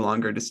can no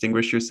longer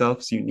distinguish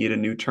yourself, so you need a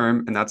new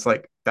term, and that's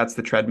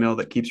the treadmill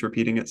that keeps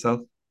repeating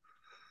itself.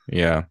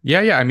 yeah.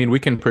 I mean, we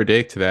can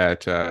predict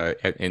that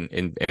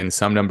in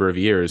some number of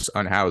years,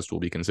 unhoused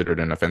will be considered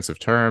an offensive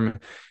term,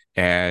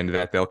 and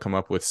that they'll come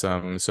up with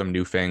some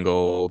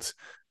newfangled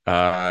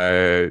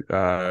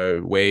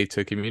way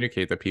to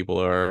communicate that people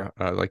are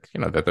like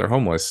that they're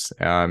homeless.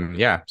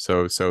 Yeah,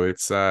 so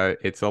it's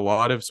a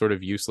lot of sort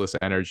of useless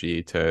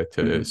energy to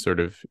Mhm. sort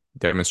of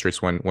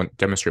demonstrate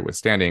what's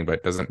standing,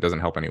 but doesn't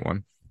help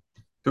anyone.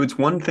 So it's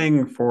one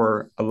thing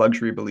for a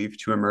luxury belief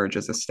to emerge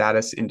as a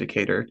status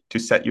indicator to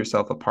set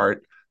yourself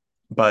apart,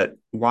 but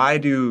why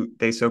do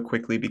they so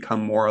quickly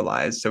become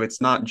moralized? So it's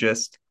not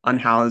just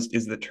unhoused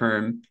is the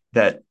term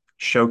that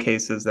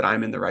showcases that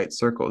I'm in the right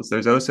circles.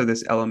 There's also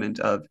this element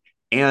of,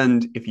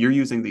 and if you're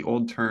using the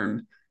old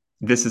term,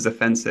 this is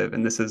offensive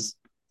and this is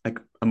like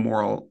a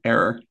moral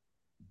error.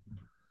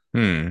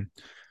 Hmm.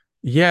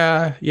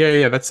 Yeah.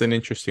 That's an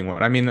interesting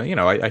one. I mean,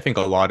 I think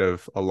a lot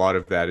of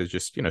that is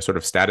just, sort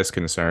of status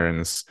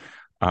concerns.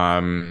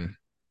 I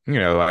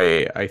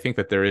think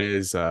that there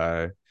is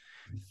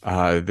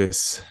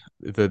this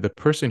the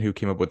person who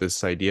came up with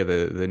this idea,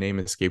 the name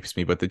escapes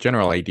me, but the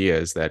general idea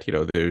is that,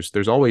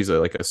 there's always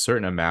like a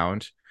certain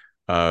amount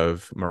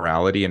of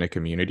morality in a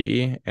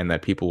community, and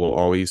that people will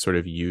always sort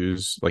of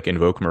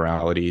invoke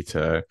morality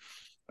to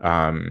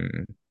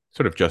um,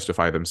 sort of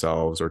justify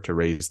themselves or to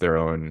raise their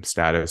own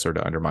status or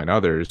to undermine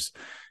others.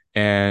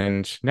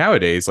 And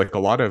nowadays, like a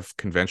lot of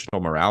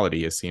conventional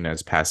morality is seen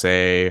as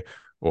passe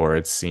or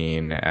it's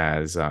seen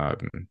as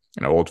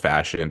old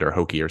fashioned or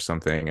hokey or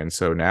something. And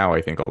so now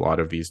I think a lot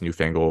of these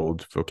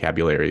newfangled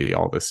vocabulary,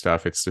 all this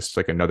stuff, it's just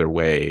like another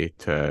way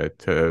to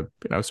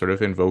sort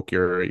of invoke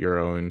your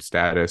own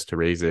status, to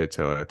raise it,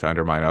 to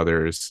undermine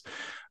others,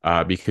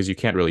 because you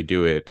can't really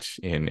do it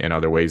in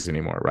other ways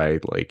anymore,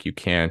 right? Like you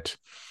can't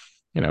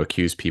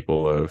accuse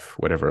people of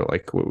whatever,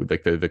 like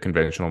the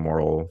conventional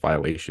moral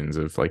violations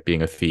of like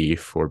being a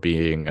thief or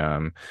being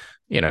I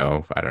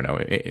don't know,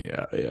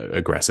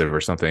 aggressive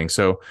or something.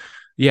 So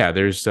yeah,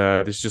 there's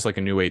just like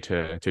a new way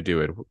to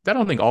do it. I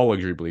don't think all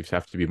luxury beliefs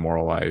have to be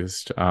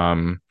moralized.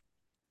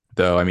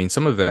 Though I mean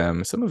some of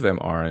them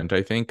aren't.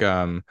 I think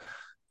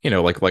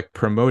like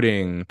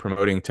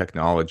promoting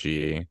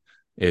technology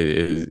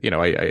is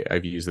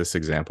I've used this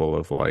example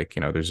of like,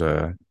 there's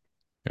a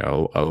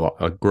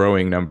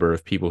growing number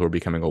of people who are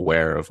becoming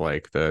aware of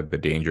like the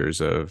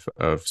dangers of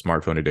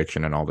smartphone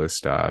addiction and all this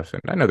stuff.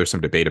 And I know there's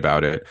some debate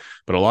about it,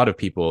 but a lot of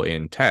people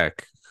in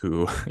tech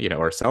who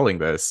are selling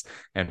this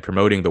and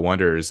promoting the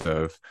wonders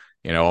of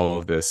all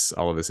of this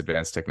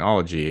advanced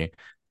technology,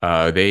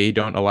 they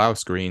don't allow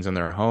screens in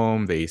their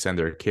home. They send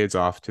their kids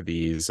off to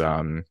these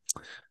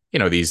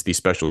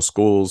special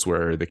schools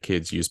where the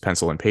kids use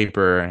pencil and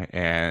paper.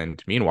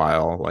 And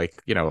meanwhile,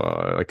 like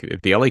the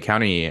LA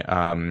County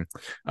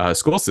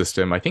school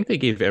system, I think they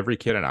gave every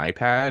kid an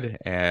iPad.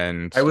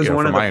 And I was one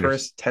from of the my understanding,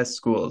 first test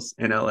schools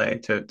in LA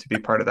to be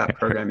part of that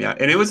program. Yeah.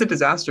 And it was a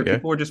disaster. yeah,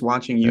 People were just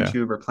watching yeah.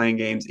 YouTube or playing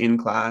games in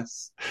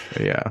class.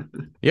 Yeah.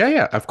 Yeah,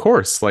 yeah, of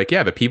course. Like,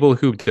 yeah, the people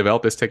who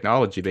develop this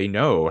technology, they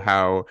know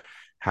how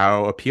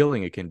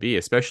appealing it can be,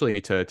 especially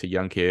to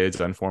young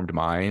kids, unformed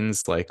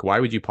minds. Like, why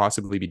would you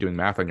possibly be doing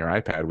math on your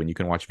iPad when you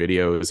can watch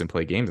videos and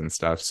play games and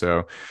stuff?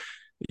 So,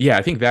 yeah,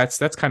 I think that's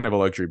kind of a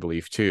luxury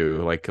belief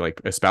too, like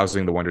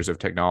espousing the wonders of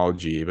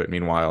technology, but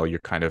meanwhile you're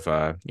kind of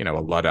a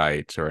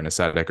Luddite or an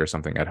ascetic or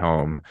something at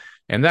home.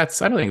 And I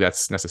don't think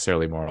that's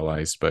necessarily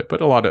moralized, but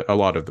a lot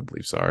of the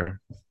beliefs are.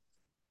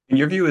 In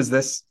your view, is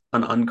this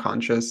an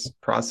unconscious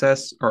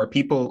process, or are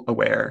people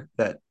aware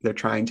that they're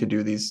trying to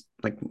do these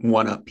like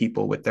one up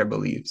people with their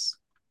beliefs?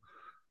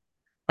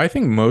 I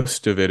think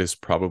most of it is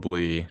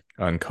probably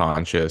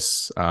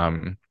unconscious.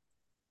 I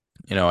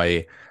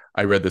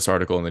read this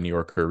article in the New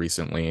Yorker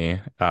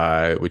recently,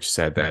 which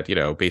said that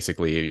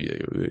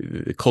basically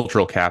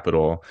cultural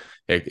capital,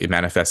 it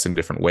manifests in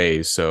different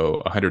ways.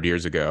 So 100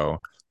 years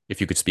ago,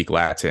 if you could speak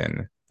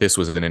Latin, this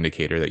was an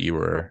indicator that you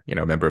were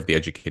a member of the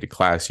educated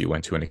class. You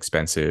went to an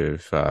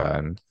expensive,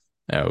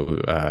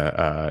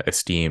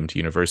 esteemed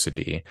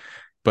university.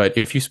 But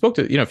if you spoke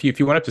to, if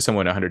you went up to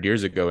someone 100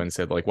 years ago and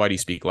said, like, why do you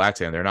speak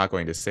Latin? They're not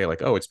going to say,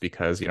 like, oh, it's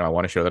because, I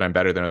want to show that I'm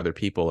better than other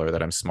people or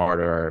that I'm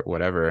smarter or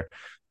whatever.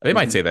 They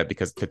might say Mhm. that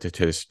because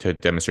to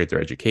demonstrate their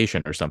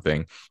education or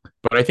something.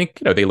 But I think,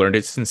 they learned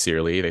it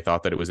sincerely. They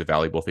thought that it was a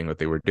valuable thing that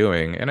they were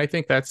doing. And I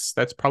think that's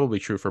probably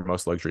true for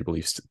most luxury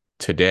beliefs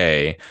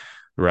today.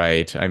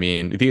 Right. I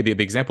mean, the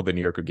example the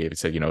New Yorker gave, it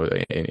said,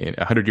 in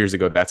 100 years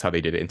ago, that's how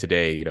they did it. And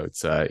today,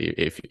 it's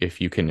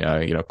if you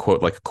can,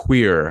 quote, like,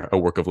 queer a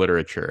work of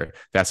literature,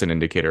 that's an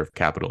indicator of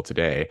capital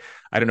today.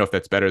 I don't know if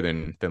that's better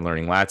than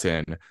learning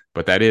Latin,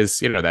 but that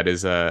is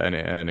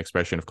an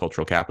expression of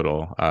cultural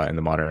capital in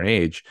the modern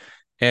age.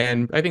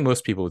 And I think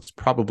most people, it's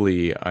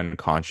probably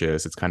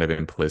unconscious. It's kind of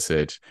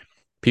implicit.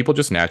 People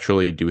just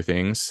naturally do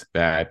things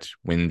that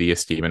win the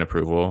esteem and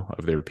approval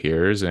of their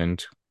peers,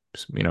 and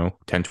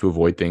tend to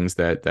avoid things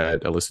that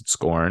elicit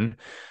scorn.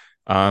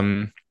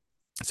 Um,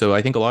 so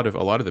I think a lot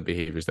of the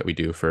behaviors that we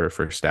do for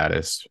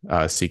status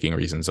seeking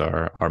reasons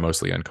are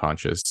mostly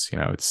unconscious.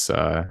 It's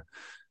a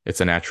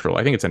natural.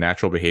 I think it's a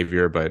natural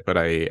behavior, but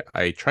I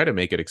try to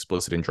make it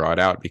explicit and draw it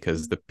out,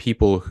 because the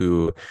people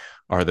who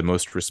are the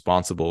most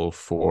responsible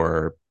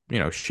for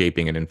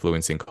shaping and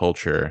influencing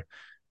culture,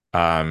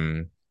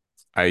 um,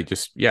 I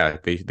just yeah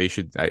they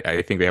should.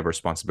 I think they have a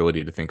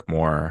responsibility to think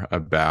more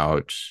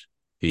about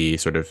the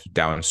sort of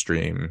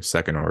downstream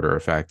second order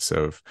effects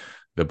of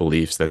the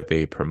beliefs that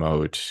they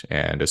promote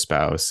and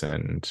espouse,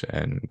 and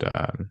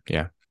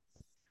yeah.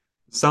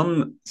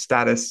 Some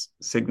signalers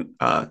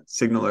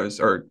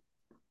or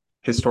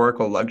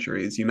historical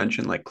luxuries, you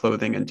mentioned like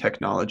clothing and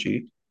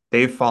technology,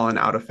 they've fallen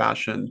out of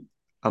fashion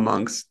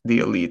amongst the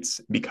elites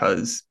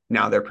because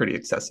now they're pretty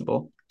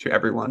accessible to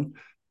everyone.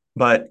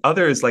 But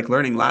others, like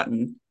learning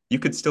Latin, you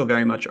could still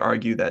very much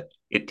argue that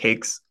it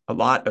takes a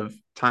lot of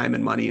time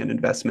and money and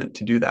investment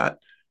to do that,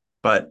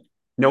 but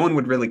no one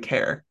would really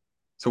care.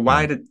 So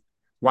Mm.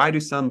 why do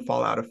some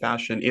fall out of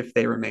fashion if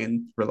they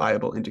remain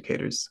reliable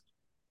indicators?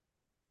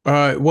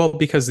 Well,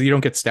 because you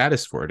don't get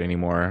status for it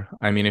anymore.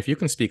 I mean, if you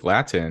can speak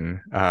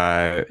Latin,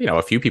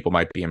 a few people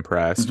might be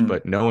impressed, Mm-hmm.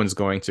 but no one's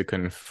going to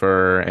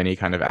confer any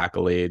kind of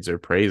accolades or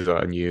praise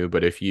on you.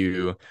 But if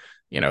you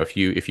if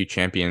you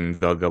champion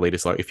the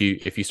latest, if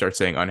you start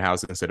saying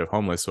unhoused instead of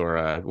homeless, or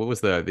what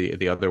was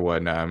the other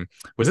one?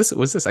 Was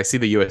this I see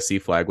the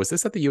USC flag. Was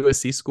this at the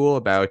USC school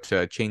about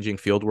changing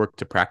fieldwork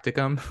to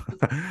practicum?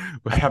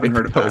 I I haven't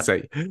heard think of that was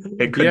that. like,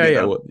 It could yeah, be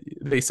yeah. though. Well,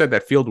 they said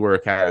that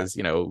fieldwork has,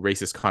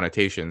 racist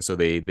connotations, so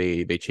they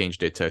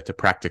changed it to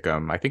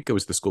practicum. I think it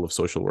was the School of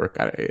Social Work.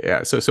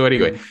 Yeah. So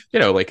anyway,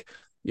 Mm. like,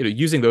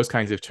 using those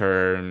kinds of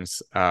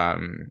terms, I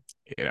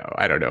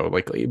don't know,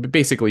 like,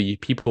 basically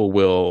people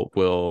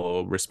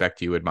will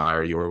respect you,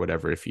 admire you, or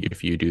whatever,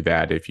 if you do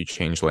that, if you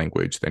change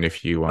language, then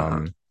if you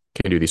Uh-huh.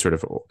 can do these sort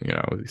of,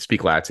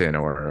 speak Latin,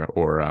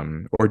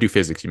 or do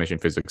physics. You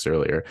mentioned physics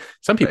earlier.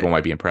 Some people Right.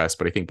 might be impressed,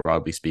 but I think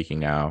broadly speaking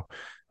now,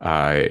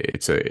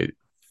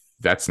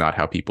 that's not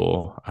how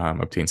people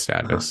obtain Uh-huh.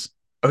 status.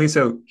 Okay,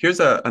 so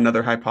here's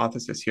another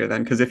hypothesis here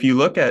then, because if you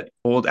look at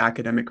old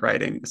academic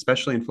writing,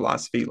 especially in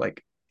philosophy,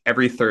 like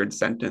every third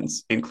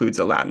sentence includes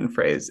a Latin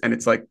phrase, and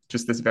it's like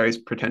just this very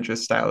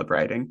pretentious style of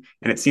writing.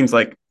 And it seems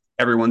like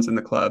everyone's in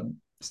the club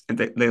and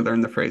they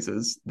learn the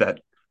phrases that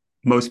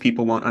most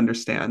people won't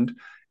understand.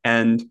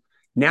 And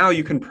now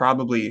you can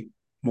probably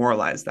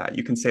moralize that.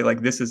 You can say,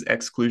 like, this is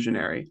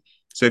exclusionary.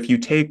 So if you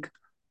take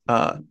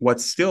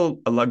what's still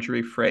a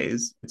luxury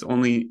phrase, it's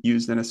only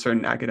used in a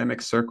certain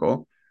academic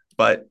circle,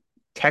 but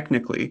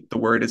technically the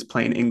word is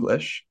plain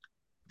English,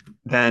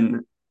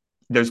 then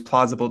there's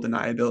plausible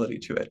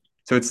deniability to it.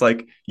 So it's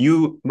like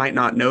you might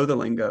not know the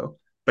lingo,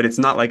 but it's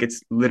not like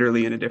it's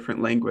literally in a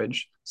different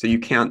language. So you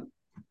can't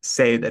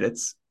say that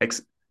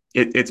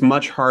it's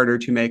much harder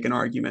to make an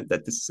argument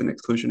that this is an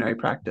exclusionary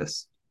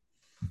practice.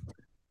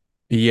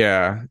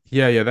 Yeah,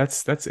 yeah, yeah.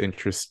 That's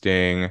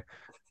interesting.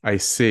 I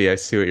see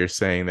what you're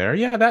saying there.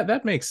 Yeah,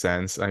 that makes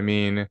sense. I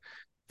mean,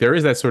 there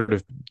is that sort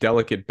of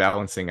delicate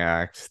balancing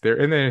act there,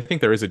 and then I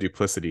think there is a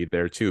duplicity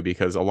there too,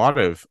 because a lot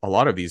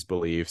of these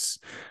beliefs,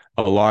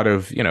 a lot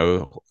of,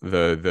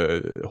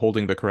 the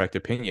holding the correct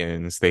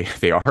opinions, they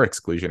are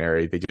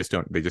exclusionary. They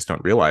just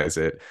don't realize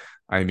it.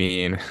 I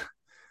mean,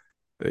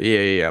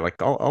 yeah,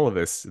 like all of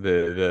this,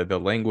 the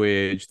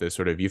language, the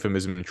sort of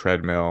euphemism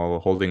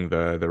treadmill, holding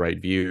the right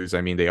views.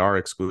 I mean, they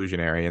are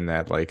exclusionary in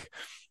that, like,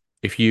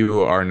 if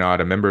you are not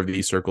a member of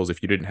these circles,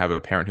 if you didn't have a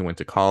parent who went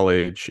to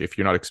college, if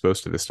you're not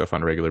exposed to this stuff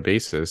on a regular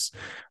basis,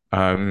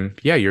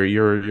 yeah,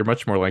 you're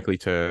much more likely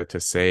to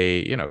say,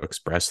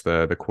 express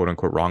the quote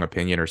unquote wrong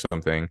opinion or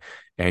something,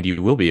 and you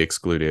will be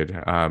excluded.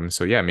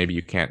 So yeah, maybe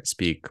you can't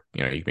speak,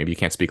 maybe you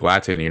can't speak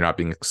Latin, and you're not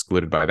being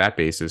excluded by that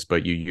basis,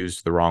 but you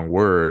used the wrong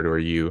word, or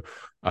you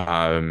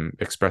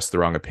expressed the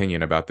wrong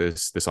opinion about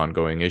this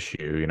ongoing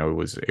issue.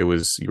 It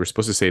was you were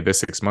supposed to say this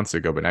 6 months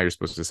ago, but now you're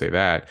supposed to say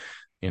that.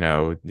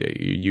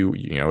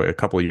 A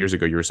couple of years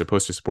ago you were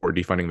supposed to support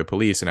defunding the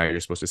police, and now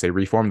you're supposed to say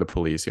reform the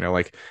police.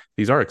 Like,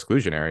 these are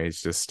exclusionary.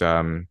 It's just,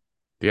 yeah,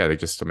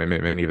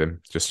 many of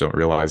them just don't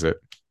realize it.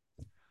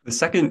 The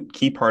second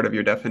key part of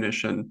your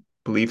definition,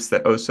 beliefs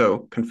that also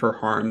confer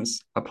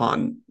harms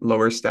upon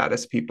lower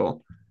status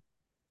people.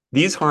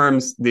 These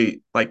harms,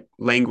 the like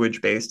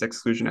language-based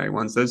exclusionary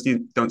ones, those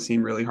don't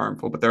seem really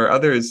harmful, but there are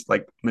others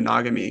like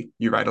monogamy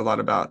you write a lot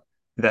about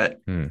that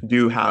Hmm.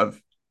 do have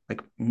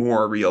like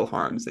more real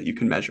harms that you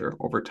can measure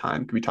over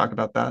time. Can we talk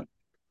about that?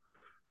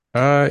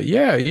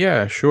 Yeah,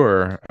 yeah,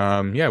 sure.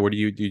 Yeah, what do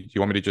you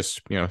want me to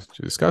just,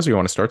 discuss, or you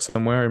want to start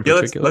somewhere in Yeah,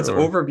 let's particular, let's or?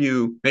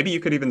 overview. Maybe you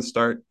could even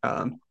start.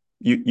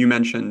 You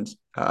mentioned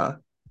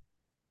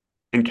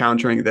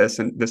encountering this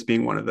and this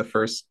being one of the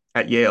first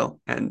at Yale,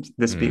 and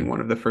this being Hmm.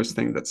 one of the first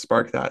things that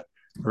sparked that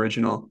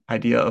original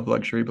idea of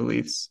luxury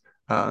beliefs.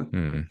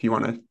 Hmm. If you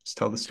want to just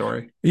tell the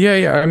story. Yeah,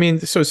 yeah. I mean,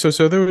 so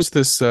there was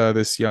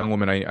this young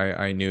woman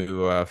I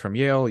knew from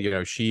Yale.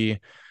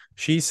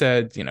 She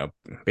said,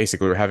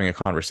 basically, we're having a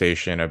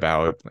conversation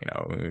about,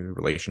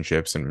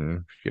 relationships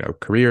and,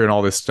 career and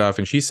all this stuff.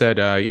 And she said,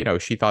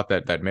 she thought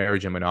that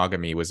marriage and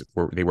monogamy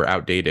they were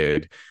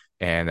outdated,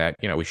 and that,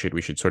 we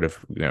should sort of,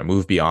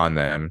 move beyond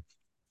them.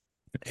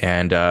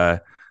 And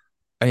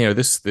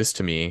this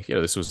to me,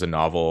 this was a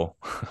novel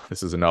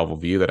this is a novel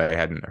view that I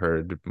hadn't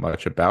heard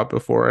much about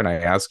before. And I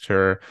asked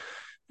her,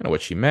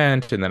 what she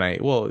meant. And then I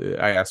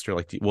asked her,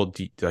 like,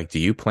 do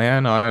you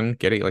plan on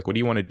getting, like, what do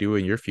you want to do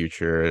in your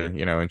future?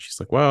 And she's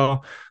like,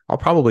 well, I'll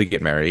probably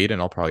get married,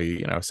 and I'll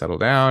probably, settle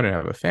down and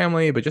have a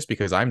family. But just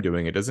because I'm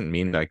doing it doesn't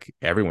mean like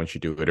everyone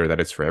should do it, or that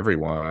it's for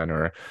everyone,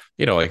 or,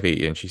 like,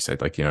 and she said,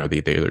 like,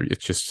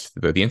 it's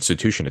just the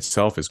institution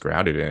itself is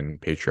grounded in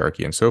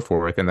patriarchy and so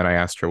forth. And then I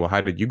asked her, well, how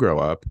did you grow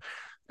up?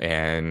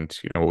 And,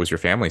 what was your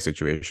family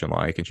situation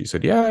like? And she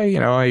said, yeah,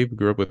 I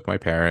grew up with my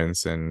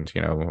parents, and,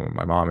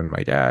 my mom and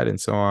my dad,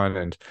 and so on.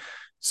 And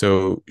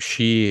so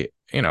she,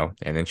 and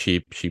then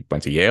she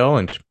went to Yale,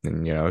 and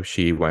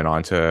she went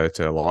on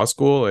to law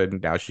school,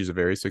 and now she's a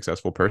very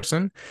successful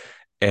person.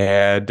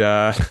 And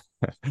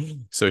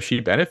so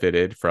she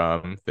benefited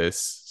from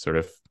this sort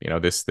of,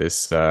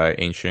 this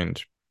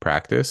ancient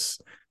practice,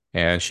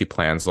 and she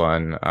plans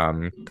on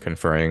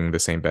conferring the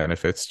same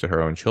benefits to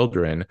her own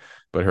children.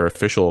 But her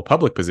official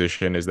public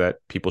position is that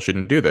people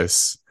shouldn't do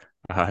this.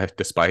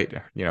 despite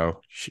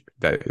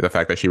the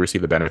fact that she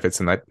received the benefits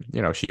and that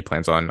she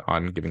plans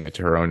on giving it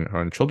to her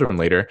own children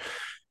later.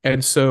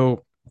 And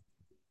so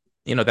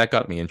that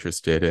got me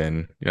interested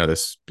in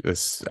this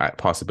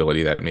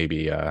possibility that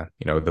maybe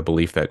the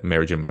belief that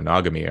marriage and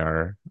monogamy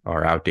are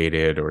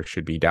outdated or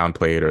should be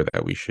downplayed, or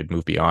that we should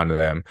move beyond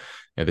them.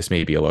 This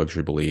may be a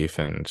luxury belief.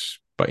 And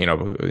but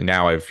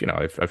now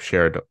I've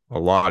shared a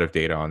lot of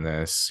data on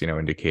this,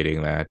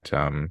 indicating that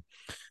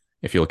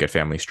if you look at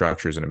family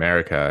structures in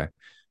America,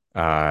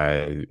 in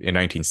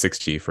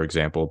 1960, for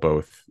example,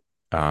 both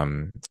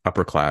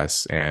upper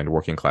class and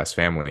working class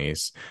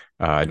families,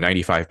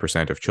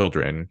 95% of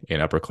children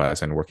in upper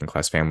class and working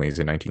class families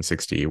in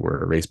 1960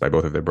 were raised by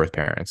both of their birth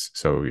parents.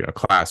 So,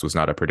 class was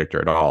not a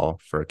predictor at all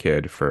for a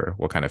kid for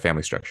what kind of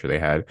family structure they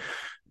had.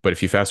 But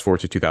if you fast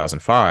forward to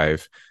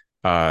 2005,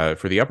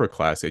 for the upper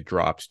class, it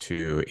dropped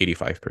to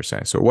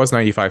 85%. So it was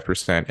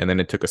 95%, and then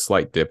it took a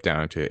slight dip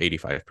down to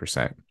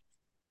 85%.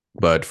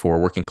 But for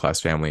working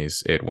class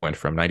families, it went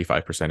from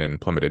 95%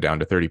 and plummeted down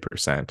to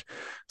 30%,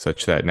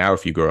 such that now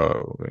if you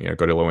go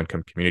to low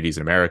income communities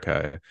in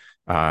America,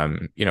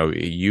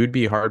 you'd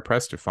be hard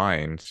pressed to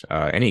find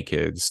any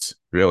kids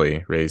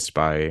really raised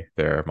by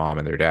their mom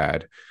and their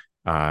dad.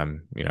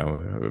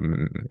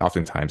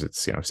 Oftentimes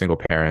it's single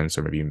parents,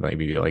 or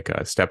maybe like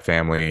step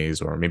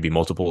families, or maybe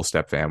multiple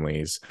step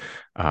families,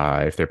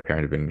 if their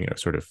parent have been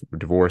sort of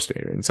divorced.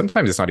 And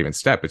sometimes it's not even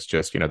step, it's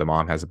just the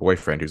mom has a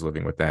boyfriend who's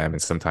living with them,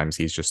 and sometimes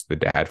he's just the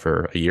dad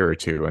for a year or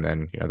two, and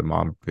then the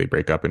mom, they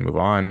break up and move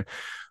on.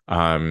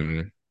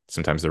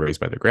 Sometimes they're raised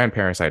by their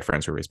grandparents. I had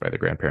friends who were raised by their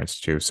grandparents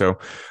too. So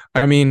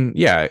I mean,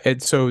 yeah, but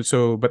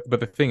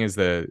the thing is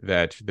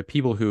that the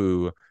people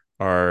who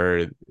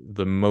are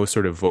the most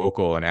sort of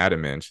vocal and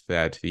adamant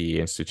that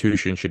the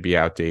institution should be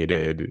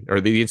outdated,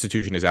 or the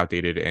institution is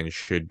outdated and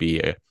should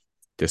be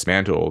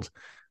dismantled,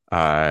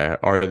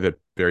 are the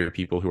very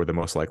people who are the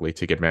most likely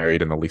to get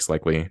married and the least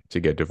likely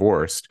to get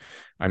divorced.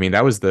 I mean,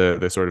 that was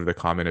the sort of the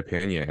common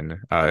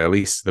opinion, at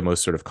least the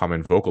most sort of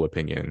common vocal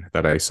opinion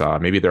that I saw.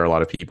 Maybe there are a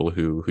lot of people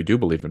who do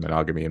believe in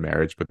monogamy in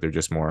marriage, but they're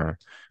just more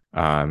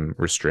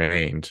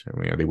restrained.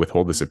 They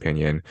withhold this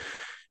opinion.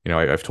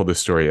 I've told this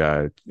story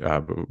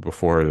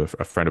before.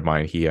 A friend of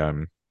mine, he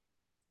goes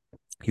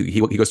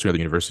to another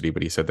university,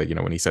 but he said that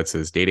when he sets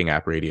his dating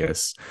app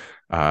radius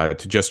to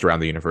just around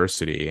the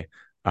university,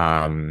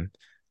 so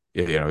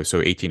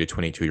 18 to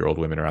 22-year-old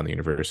women around the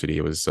university,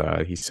 it was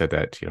he said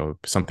that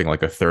something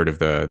like a third of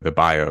the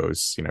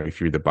bios,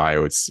 if you read the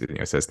bio, it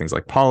says things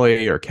like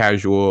poly or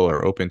casual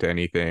or open to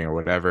anything or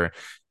whatever.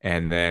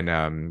 And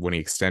then when he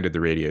extended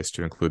the radius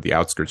to include the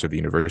outskirts of the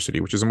university,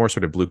 which is a more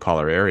sort of blue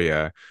collar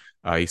area,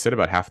 he said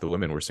about half the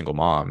women were single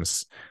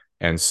moms.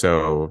 And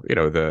so,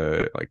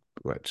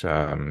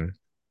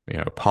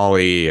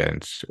 poly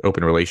and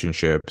open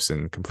relationships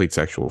and complete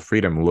sexual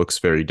freedom looks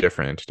very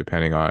different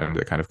depending on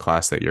the kind of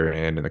class that you're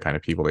in and the kind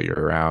of people that you're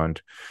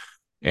around.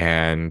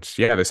 And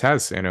yeah, this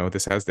has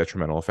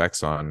detrimental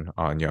effects on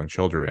young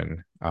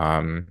children.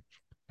 And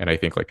I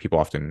think people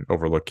often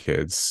overlook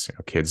kids.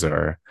 Kids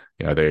are,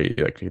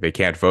 they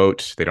can't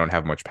vote, they don't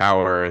have much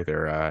power,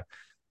 they're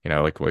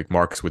like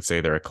Marx would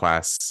say, they're a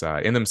class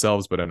in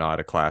themselves, but are not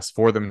a class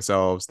for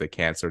themselves. They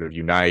can't sort of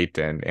unite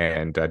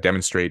and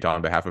demonstrate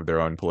on behalf of their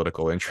own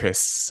political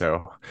interests.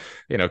 So,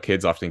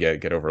 kids often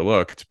get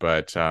overlooked,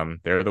 but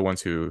they're the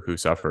ones who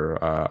suffer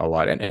a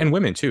lot, and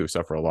women too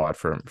suffer a lot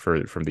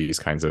from these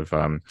kinds of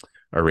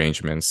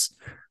arrangements.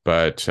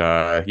 But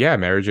yeah,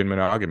 marriage and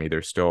monogamy,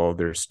 they're still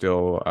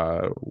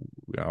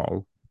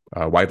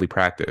widely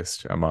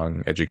practiced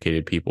among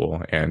educated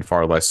people, and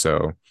far less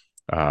so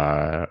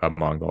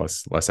among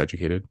the less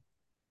educated.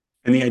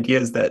 And the idea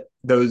is that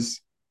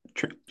those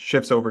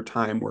shifts over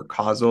time were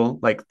causal,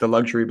 like the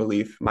luxury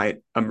belief might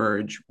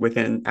emerge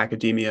within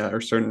academia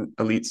or certain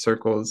elite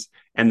circles,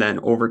 and then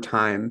over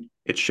time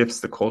it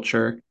shifts the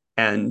culture,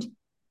 and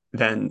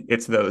then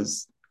it's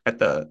those at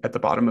the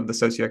bottom of the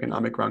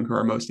socioeconomic rung who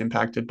are most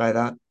impacted by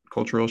that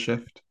cultural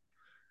shift.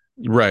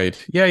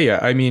 Right. Yeah.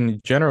 I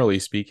mean, generally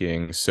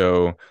speaking,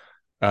 so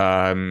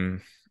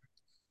um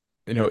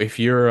if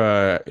you're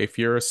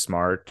a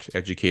smart,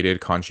 educated,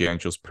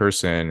 conscientious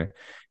person,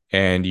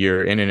 and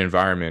you're in an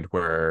environment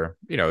where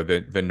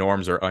the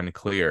norms are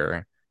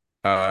unclear,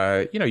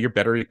 you're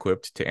better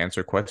equipped to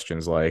answer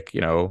questions like,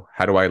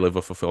 how do I live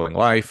a fulfilling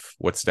life?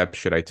 What steps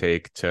should I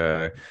take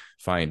to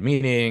find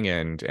meaning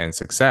and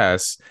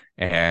success?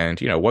 And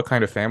what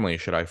kind of family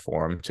should I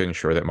form to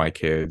ensure that my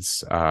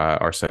kids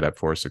are set up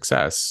for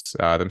success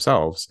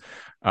themselves?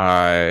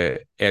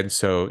 And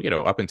so,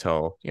 up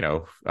until,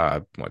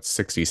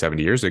 60,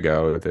 70 years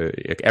ago,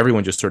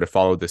 everyone just sort of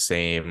followed the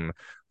same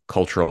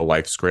cultural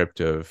life script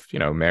of,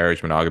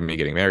 marriage, monogamy,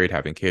 getting married,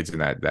 having kids, and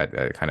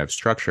that kind of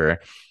structure.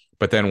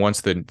 But then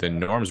once the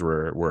norms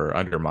were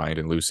undermined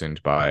and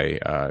loosened by,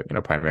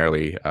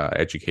 primarily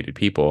educated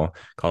people,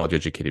 college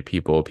educated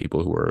people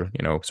who were,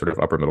 sort of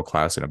upper middle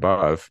class and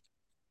above,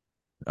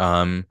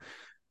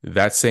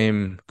 that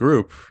same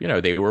group,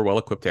 they were well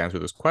equipped to answer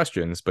those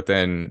questions, but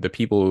then the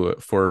people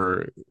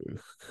for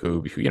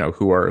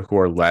who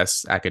are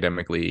less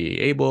academically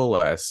able,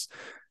 less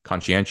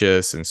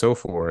conscientious, and so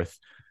forth,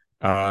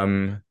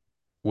 um,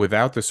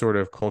 without the sort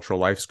of cultural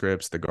life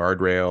scripts, the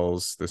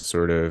guardrails, the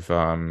sort of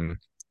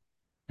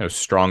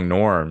strong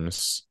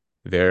norms,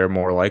 they're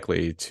more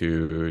likely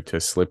to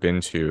slip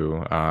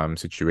into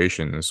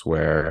situations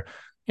where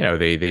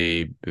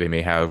they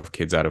may have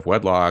kids out of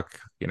wedlock,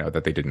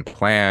 that they didn't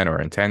plan or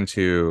intend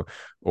to,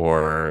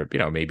 or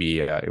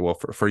maybe well,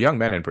 for young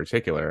men in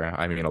particular,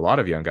 I mean, a lot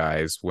of young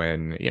guys,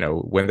 when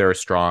there are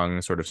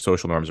strong sort of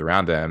social norms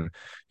around them,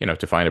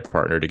 to find a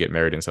partner, to get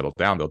married and settle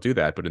down, they'll do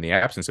that. But in the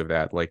absence of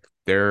that, like,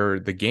 they're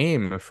the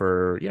game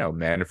for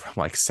men from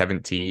like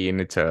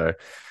 17 to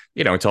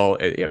until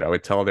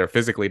they're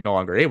physically no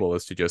longer able,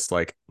 is to just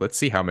like, let's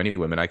see how many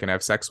women I can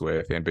have sex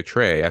with and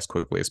betray as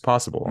quickly as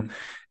possible. Mm.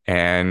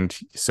 And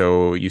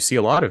so you see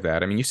a lot of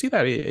that. I mean, you see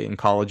that in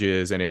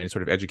colleges and in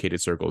sort of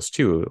educated circles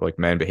too, like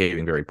men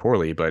behaving very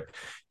poorly. But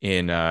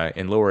in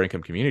lower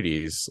income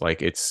communities,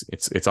 like it's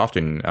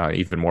often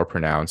even more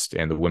pronounced,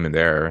 and the women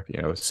there,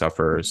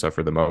 suffer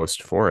the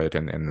most for it,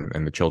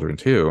 and the children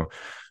too.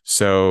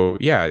 So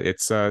yeah,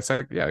 it's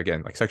yeah,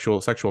 again, like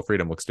sexual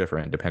freedom looks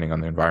different depending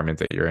on the environment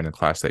that you're in, the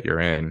class that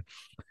you're in.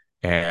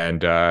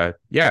 And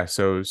yeah,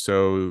 so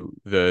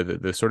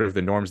the sort of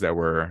the norms that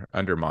were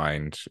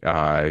undermined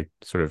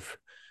sort of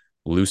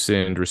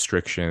loosened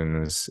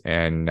restrictions,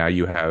 and now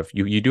you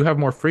do have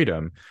more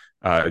freedom.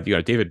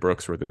 David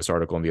Brooks wrote this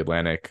article in the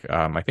Atlantic,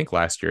 I think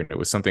last year, and it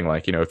was something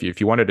like,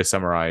 if you wanted to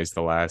summarize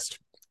the last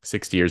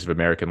 60 years of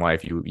American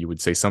life, you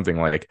would say something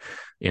like,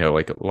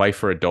 like life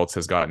for adults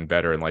has gotten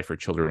better and life for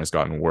children has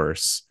gotten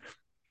worse.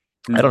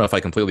 I don't Mm. know if I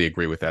completely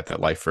agree with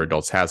that life for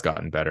adults has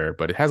gotten better,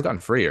 but it has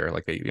gotten freer.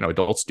 Like,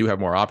 adults do have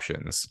more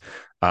options.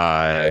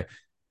 And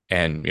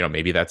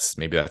maybe that's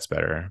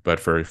better.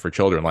 But for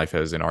children, life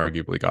has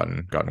inarguably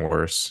gotten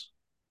worse.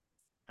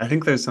 I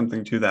think there's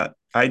something to that.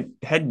 I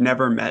had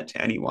never met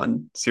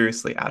anyone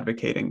seriously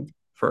advocating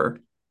for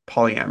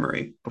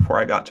polyamory before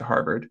I got to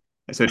Harvard.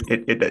 So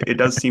it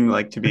does seem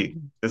like to be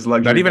this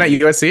Not luxury even at thing.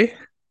 USC?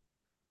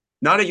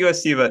 Not at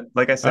USC, but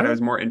like I said, I Oh,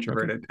 was more okay.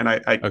 introverted and I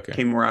Okay.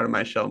 came more out of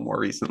my shell more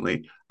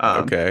recently.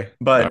 Okay. All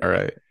But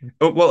right.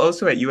 well,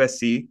 also at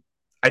USC,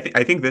 I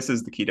think this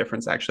is the key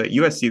difference actually. At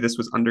USC, this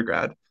was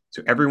undergrad,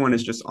 so everyone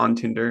is just on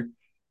Tinder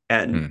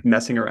and Hmm.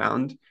 messing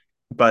around.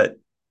 But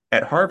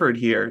at Harvard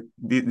here,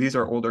 these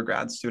are older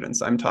grad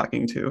students I'm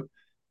talking to.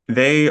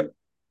 They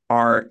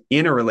are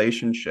in a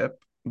relationship,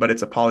 but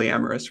it's a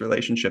polyamorous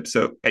relationship.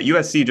 So at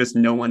USC, just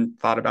no one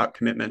thought about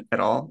commitment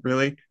at all,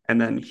 really. And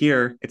then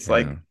here, it's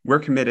like Yeah. we're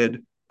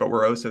committed, but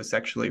we're also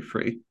sexually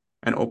free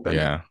and open.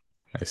 Yeah.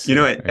 I see.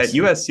 I At see.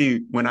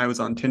 USC, when I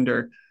was on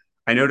Tinder,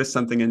 I noticed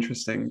something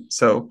interesting.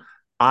 So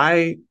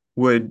I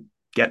would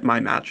get my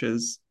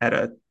matches at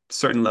a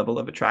certain level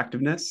of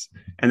attractiveness.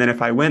 And then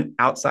if I went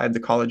outside the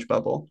college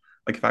bubble,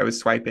 like if I was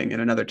swiping in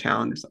another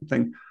town or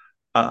something,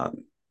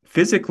 um,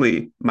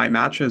 physically, my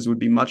matches would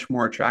be much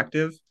more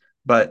attractive.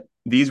 But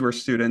these were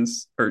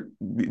students, or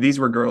these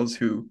were girls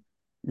who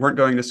weren't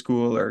going to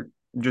school or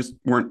just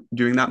weren't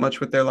doing that much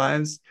with their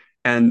lives.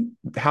 And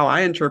how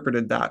I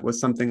interpreted that was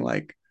something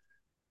like,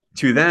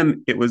 to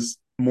them, it was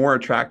more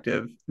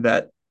attractive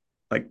that,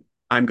 like,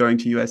 I'm going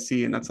to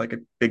USC and that's like a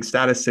big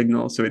status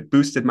signal. So it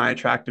boosted my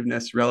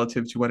attractiveness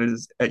relative to what it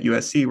is at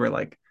USC, where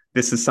like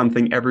this is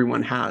something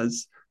everyone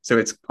has. So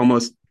it's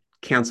almost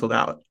canceled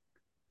out.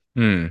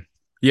 Hmm.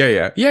 Yeah,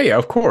 yeah. Yeah, yeah,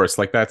 of course.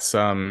 Like, that's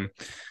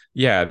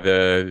yeah,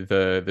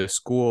 the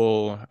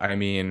school, I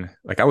mean,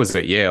 like, I was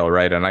at Yale,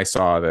 right? And I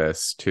saw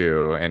this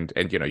too. And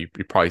you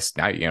probably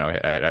now,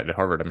 at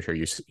Harvard, I'm sure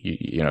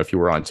if you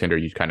were on Tinder,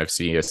 you kind of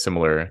see a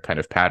similar kind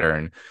of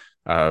pattern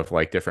of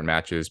like different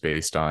matches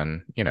based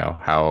on,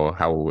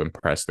 how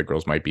impressed the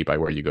girls might be by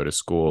where you go to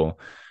school.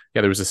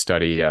 Yeah, there was a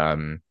study uh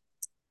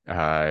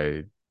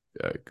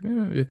I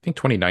think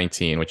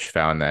 2019, which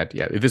found that,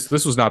 yeah, this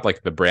was not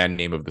like the brand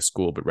name of the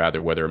school, but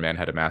rather whether a man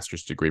had a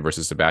master's degree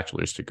versus a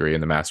bachelor's degree,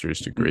 and the master's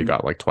degree Mm-hmm.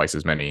 got like twice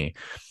as many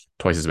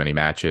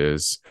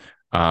matches.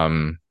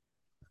 Um,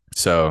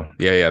 so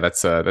yeah,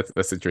 that's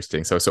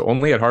interesting. So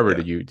only at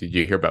Harvard Yeah. did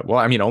you hear about? Well,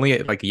 I mean, only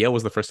like Yale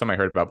was the first time I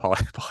heard about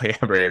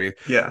polyamory. I mean,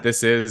 Yeah.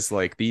 this is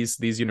like these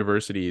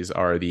universities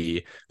are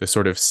the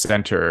sort of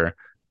center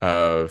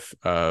of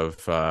what,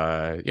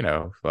 I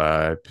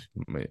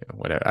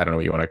don't know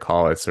what you want to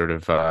call it, sort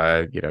of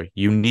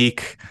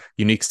unique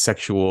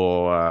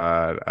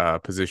sexual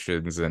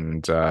positions,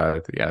 and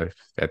yeah,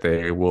 that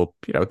they will,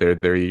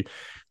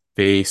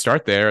 they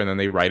start there, and then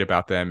they write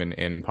about them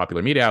in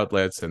popular media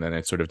outlets, and then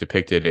it's sort of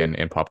depicted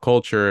in pop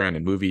culture and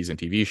in movies and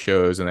TV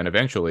shows, and then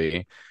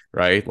eventually,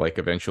 right, like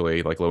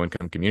eventually, like low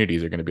income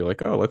communities are going to be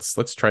like, oh,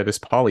 let's try this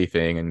poly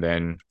thing, and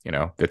then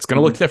it's going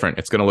to look Mm-hmm. different.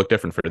 It's going to look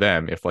different for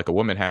them if like a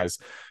woman has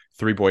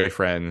three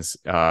boyfriends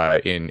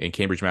in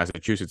Cambridge,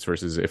 Massachusetts,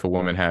 versus if a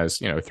woman has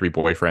three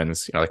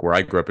boyfriends, like where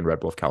I grew up in Red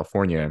Bluff,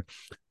 California.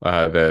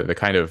 The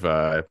kind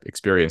of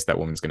experience that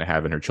woman's going to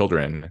have in her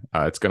children,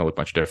 it's going to look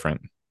much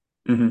different.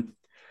 Mm-hmm.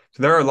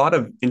 So there are a lot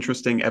of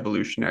interesting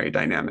evolutionary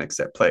dynamics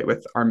at play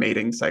with our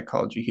mating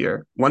psychology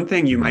here. One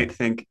thing you Mhm. might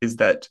think is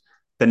that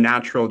the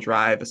natural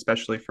drive,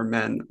 especially for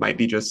men, might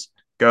be just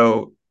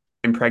go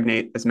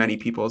impregnate as many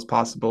people as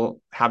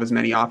possible, have as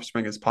many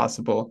offspring as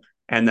possible,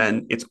 and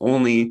then it's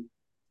only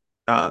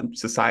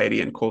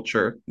society and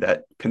culture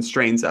that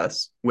constrains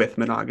us with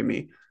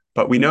monogamy.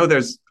 But we know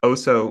there's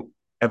also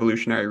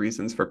evolutionary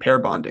reasons for pair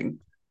bonding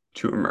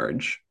to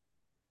emerge.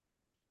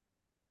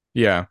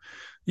 Yeah.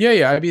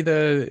 Yeah. I mean,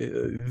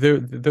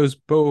 the those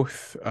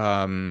both.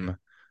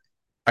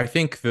 I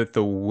think that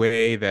the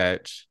way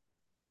that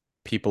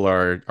people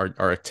are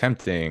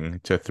attempting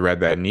to thread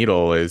that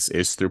needle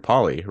is through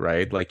poly,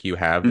 right? Like you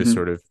have this Mm-hmm.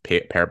 sort of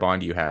pair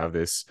bond, you have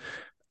this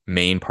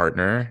main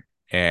partner,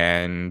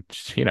 and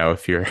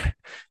if you're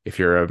if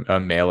you're a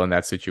male in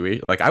that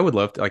situation, like I would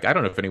love to, like I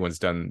don't know if anyone's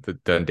done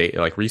date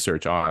like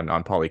research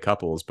on poly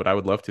couples, but I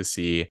would love to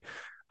see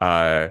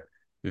uh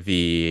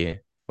the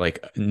like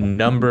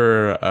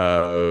number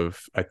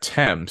of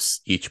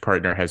attempts each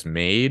partner has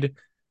made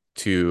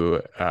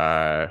to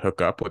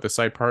hook up with a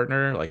side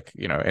partner, like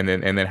and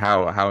then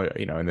how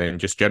and then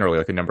just generally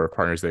like the number of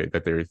partners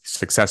that they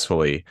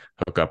successfully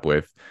hook up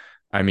with.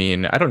 I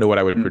mean, I don't know what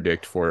I would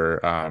predict for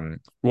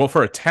well,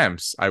 for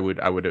attempts. I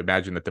would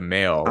imagine that the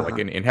male, like Uh-huh.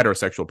 in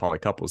heterosexual poly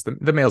couples,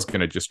 the male's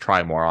going to just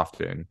try more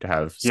often to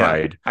have Yeah,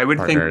 side I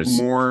would think partners.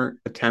 more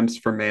attempts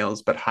for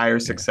males, but higher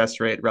Yeah. success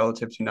rate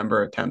relative to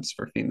number of attempts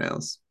for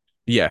females.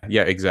 Yeah,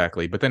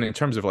 exactly. But then in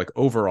terms of like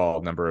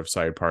overall number of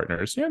side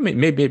partners, yeah,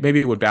 maybe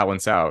it would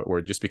balance out,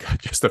 or just because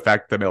just the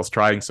fact that the male's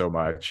trying so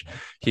much,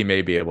 he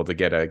may be able to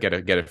get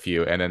a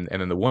few, and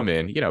then the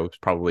woman,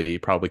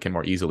 probably can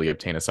more easily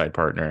obtain a side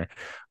partner.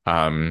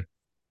 Um,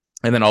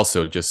 and then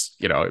also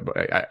just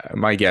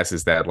my guess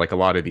is that like a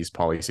lot of these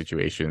poly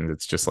situations,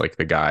 it's just like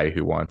the guy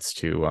who wants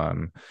to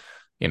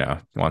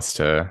wants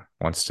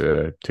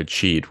to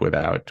cheat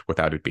without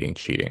it being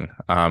cheating.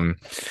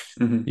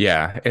 Hmm.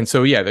 Yeah, and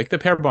so yeah, like the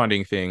pair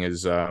bonding thing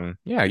is yeah,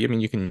 I mean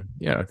you can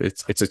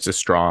it's a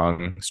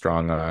strong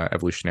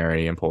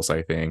evolutionary impulse,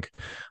 I think,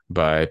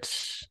 but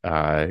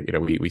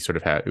we sort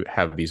of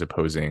have these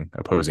opposing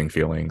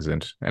feelings,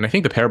 and I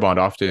think the pair bond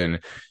often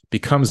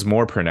becomes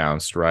more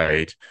pronounced,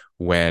 right,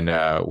 when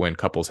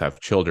couples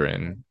have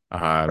children.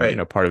 Right.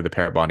 Part of the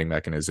pair bonding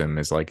mechanism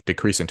is like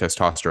decrease in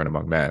testosterone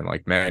among men,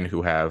 like men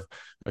who have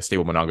a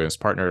stable monogamous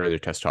partner, their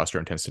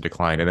testosterone tends to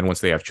decline, and then once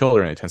they have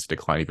children, it tends to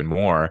decline even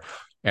more,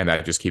 and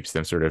that just keeps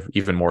them sort of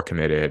even more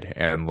committed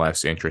and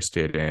less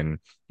interested in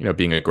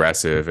being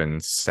aggressive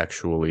and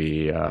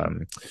sexually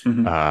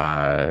Hmm.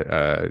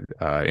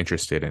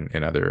 interested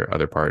in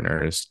other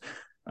partners.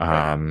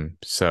 Right.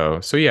 So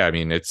yeah, I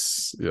mean,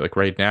 it's like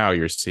right now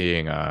you're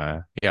seeing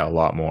yeah, a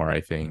lot more,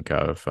 I think,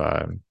 of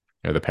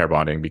the pair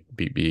bonding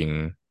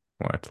being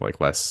what, like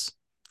less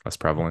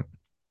prevalent.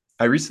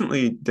 I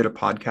recently did a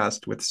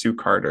podcast with Sue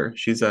Carter.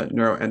 She's a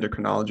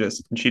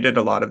neuroendocrinologist, and she did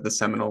a lot of the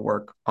seminal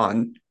work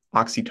on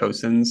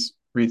oxytocin's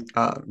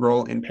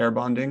role in pair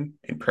bonding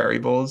in prairie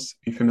voles.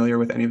 Are you familiar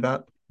with any of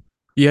that?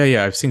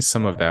 Yeah, I've seen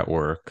some of that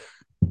work.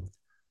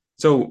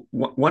 So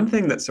one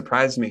thing that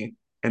surprised me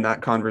in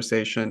that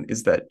conversation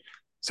is that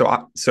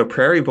so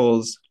prairie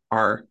voles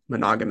are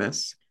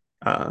monogamous.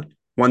 Uh,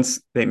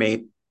 Once they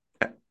mate,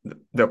 uh,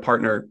 they'll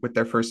partner with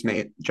their first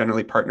mate,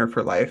 generally partner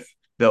for life.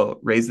 They'll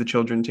raise the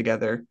children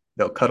together.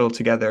 They'll cuddle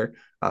together.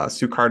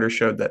 Sue Carter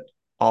showed that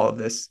all of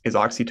this is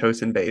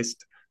oxytocin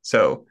based.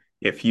 So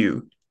if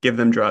you give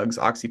them drugs,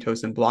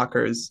 oxytocin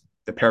blockers,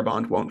 the pair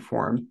bond won't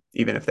form,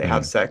 even if they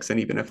have Mm, sex and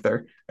even if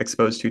they're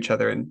exposed to each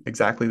other in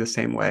exactly the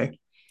same way.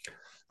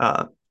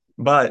 Uh,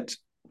 but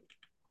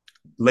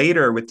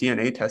later with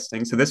DNA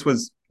testing, so this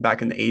was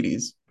back in the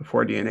 80s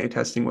before DNA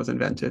testing was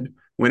invented.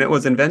 When it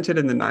was invented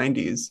in the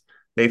 90s,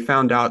 they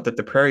found out that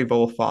the prairie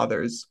vole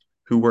fathers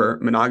who were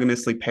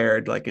monogamously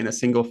paired, like in a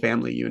single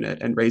family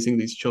unit and raising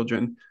these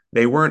children,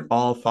 they weren't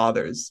all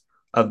fathers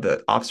of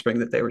the offspring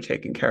that they were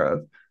taking care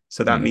of.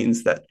 So that mm,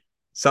 means that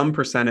some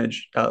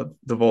percentage of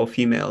the vole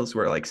females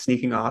were like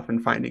sneaking off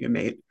and finding a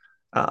mate.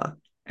 Uh,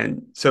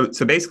 and so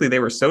basically they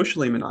were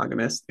socially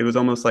monogamous. It was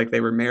almost like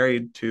they were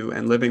married to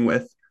and living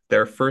with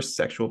their first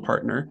sexual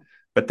partner,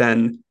 but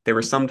then they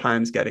were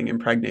sometimes getting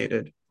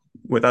impregnated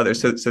with others.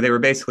 So they were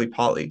basically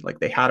poly, like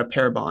they had a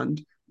pair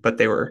bond, but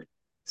they were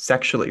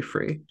sexually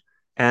free.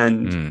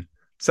 And mm.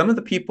 some of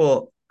the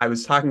people I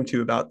was talking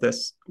to about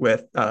this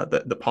with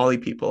the poly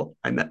people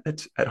I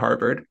met at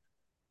Harvard,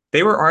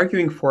 they were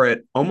arguing for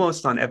it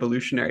almost on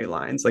evolutionary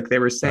lines. Like they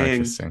were Oh, saying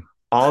interesting.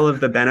 all of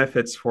the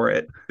benefits for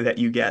it that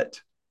you get,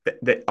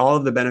 that all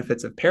of the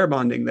benefits of pair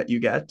bonding that you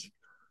get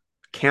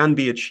can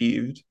be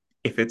achieved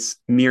if it's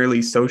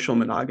merely social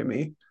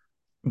monogamy,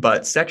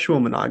 but sexual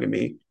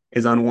monogamy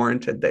is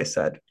unwarranted, they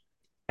said.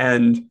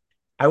 And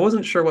I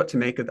wasn't sure what to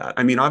make of that.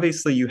 I mean,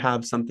 obviously, you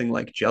have something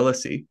like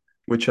jealousy,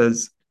 which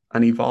is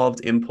an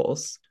evolved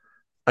impulse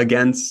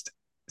against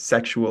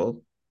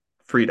sexual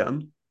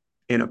freedom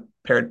in a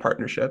paired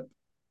partnership.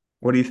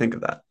 What do you think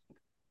of that?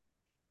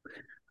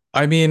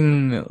 I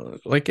mean,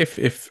 like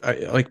if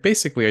like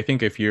basically, I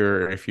think if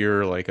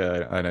you're like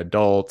an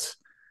adult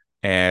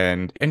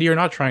and you're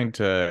not trying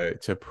to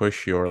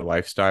push your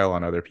lifestyle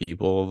on other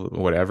people,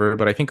 whatever.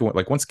 But I think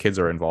like once kids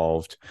are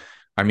involved,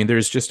 I mean,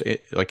 there's just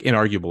like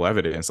inarguable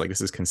evidence, like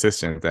this is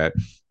consistent, that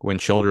when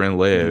children Mhm.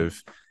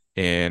 live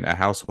in a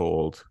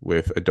household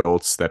with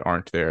adults that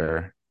aren't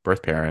their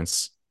birth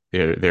parents,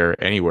 they're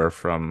anywhere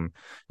from,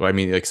 well, I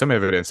mean, like some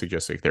evidence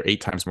suggests like they're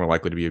 8 times more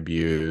likely to be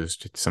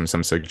abused. Some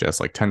suggest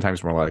like 10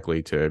 times more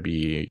likely to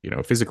be,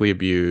 physically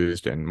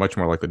abused, and much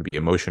more likely to be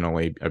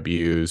emotionally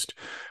abused.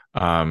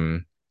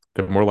 Um,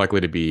 they're more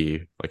likely to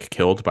be like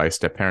killed by a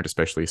step parent,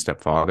 especially a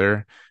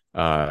stepfather.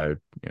 Uh,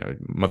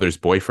 mother's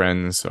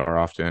boyfriends are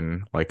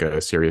often like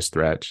a serious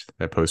threat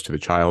that pose to the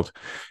child.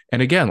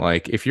 And again,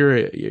 like if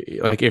you're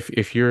like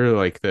if you're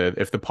like the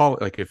if the poly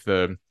like if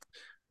the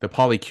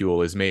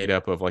polycule is made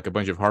up of like a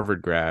bunch of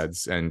Harvard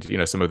grads, and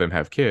some of them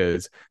have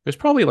kids, there's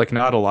probably like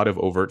not a lot of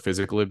overt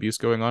physical abuse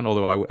going on,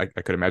 although I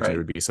could imagine there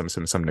Right. would be some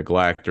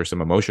neglect or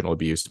some emotional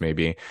abuse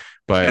maybe. And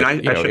But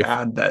I should if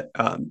add that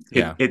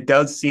yeah. it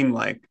does seem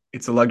like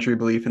it's a luxury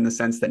belief in the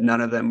sense that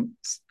none of them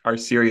are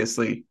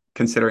seriously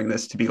considering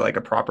this to be like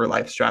a proper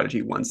life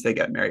strategy once they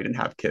get married and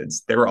have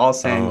kids. They were all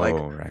saying like,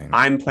 Oh, right.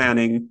 I'm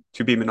planning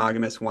to be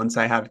monogamous once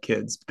I have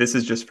kids. This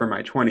is just for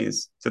my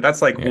 20s. So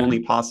that's like Yeah. only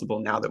possible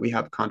now that we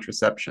have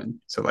contraception.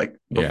 So like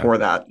Yeah. before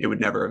that, it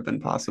would never have been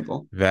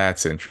possible.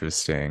 That's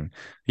interesting.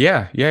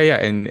 Yeah, yeah, yeah.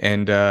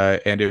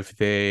 And if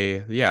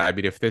they, yeah, I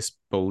mean, if this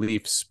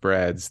belief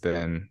spreads,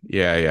 then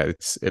yeah,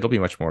 it'll be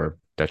much more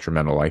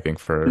detrimental, I think,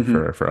 for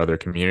Hmm. for other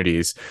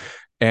communities.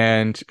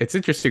 And it's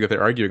interesting that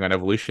they're arguing on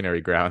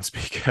evolutionary grounds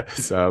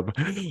because,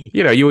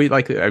 you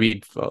like, I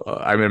mean,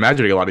 I'm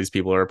imagining a lot of these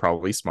people are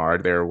probably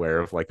smart. They're aware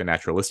of like the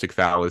naturalistic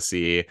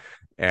fallacy,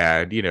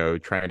 and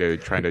trying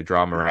to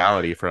draw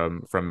morality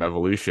from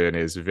evolution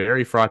is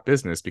very fraught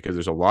business, because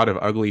there's a lot of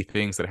ugly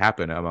things that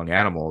happen among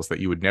animals that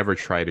you would never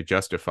try to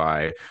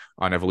justify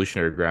on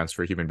evolutionary grounds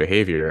for human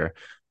behavior.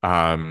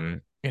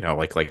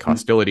 Like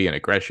hostility and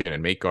aggression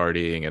and mate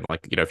guarding, and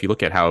like, if you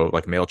look at how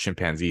like male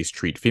chimpanzees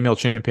treat female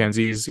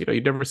chimpanzees,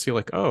 you'd never see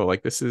like, oh,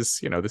 like this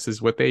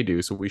is what they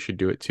do, so we should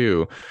do it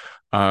too.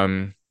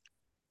 um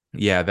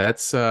yeah,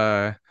 that's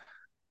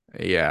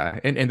yeah,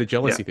 and the Yeah.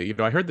 jealousy thing.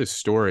 I heard this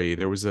story.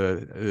 There was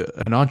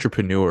an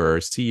entrepreneur,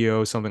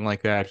 CEO, something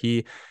like that.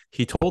 He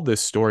told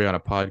this story on a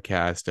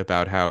podcast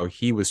about how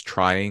he was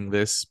trying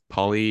this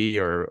poly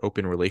or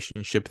open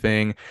relationship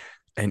thing,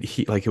 and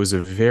he like it was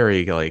a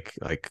very like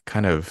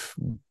kind of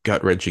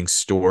gut-wrenching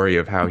story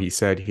of how he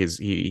said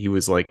he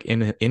was like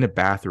in a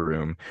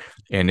bathroom,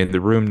 and in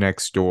the room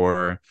next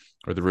door,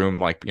 or the room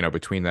like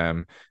between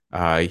them,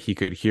 he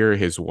could hear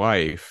his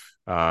wife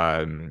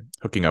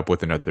hooking up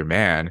with another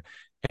man.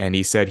 And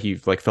he said he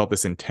like felt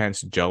this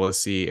intense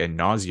jealousy and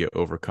nausea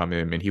overcome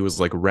him, and he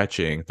was like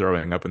retching,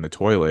 throwing up in the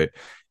toilet,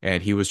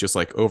 and he was just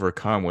like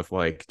overcome with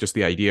like just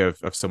the idea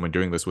of someone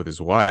doing this with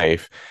his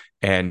wife.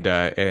 And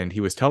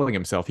he was telling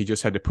himself he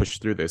just had to push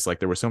through this, like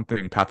there was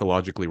something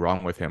pathologically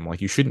wrong with him,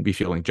 like you shouldn't be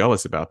feeling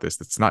jealous about this,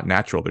 that's not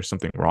natural, there's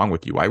something wrong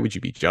with you, why would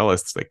you be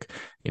jealous, it's like,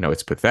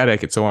 it's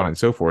pathetic, and so on and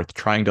so forth,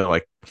 trying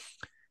to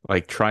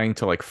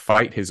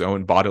fight his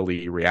own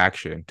bodily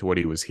reaction to what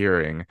he was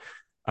hearing.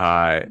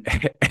 uh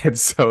and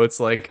so it's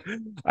like,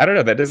 I don't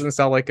know, that doesn't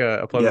sound like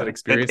a pleasant Yeah,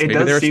 experience. it Maybe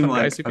does there are seem some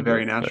guys like who a can do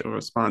very it, but natural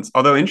response.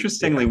 Although,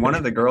 interestingly, yeah. one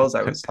of the girls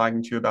I was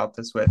talking to about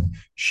this with,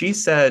 she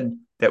said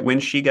that when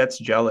she gets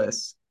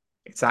jealous,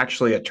 it's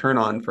actually a turn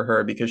on for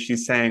her because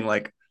she's saying,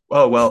 like,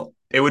 oh, well,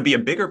 it would be a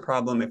bigger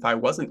problem if I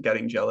wasn't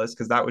getting jealous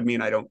because that would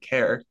mean I don't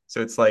care.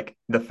 So it's like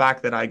the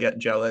fact that I get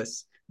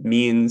jealous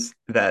means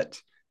that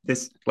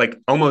this, like,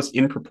 almost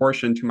in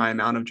proportion to my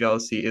amount of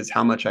jealousy, is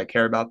how much I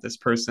care about this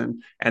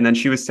person. And then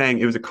she was saying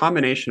it was a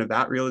combination of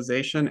that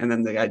realization and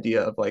then the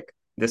idea of like,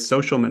 this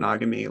social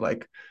monogamy,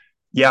 like,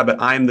 yeah,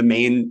 but I'm the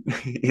main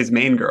his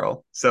main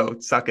girl, so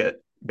suck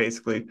it,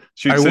 basically.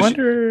 I She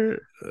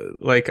wonder,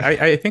 like,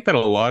 I think that a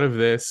lot of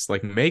this,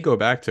 like, may go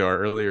back to our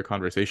earlier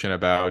conversation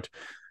about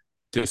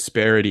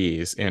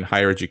disparities in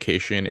higher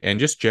education and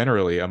just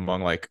generally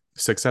among like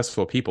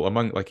successful people,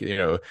 among like,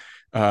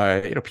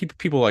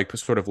 people like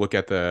sort of look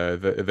at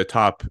the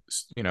top,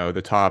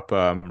 the top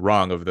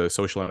rung of the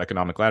social and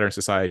economic ladder in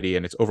society,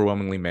 and it's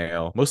overwhelmingly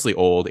male, mostly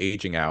old,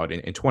 aging out.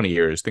 In 20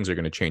 years, things are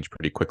going to change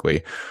pretty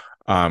quickly.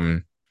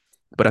 Um,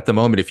 but at the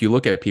moment, if you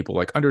look at people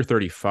like under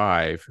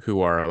 35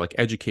 who are like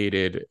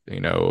educated,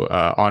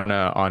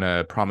 on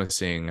a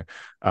promising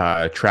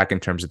track in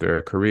terms of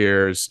their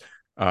careers,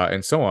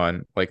 and so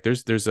on, like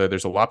there's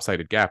a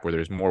lopsided gap where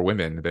there's more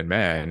women than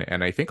men.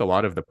 And I think a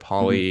lot of the Mhm.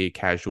 poly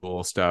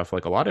casual stuff,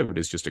 like a lot of it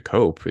is just a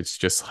cope. It's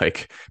just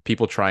like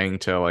people trying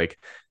to like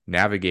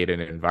navigate an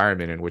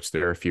environment in which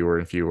there are fewer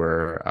and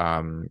fewer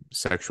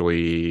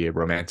sexually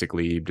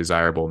romantically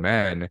desirable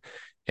men.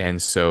 And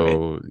Right.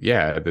 so,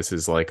 yeah, this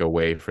is like a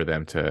way for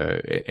them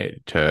to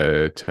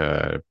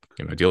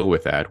deal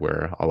with that,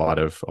 where a lot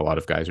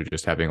of guys are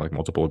just having like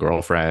multiple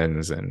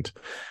girlfriends, and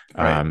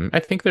Right. I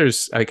think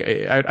there's like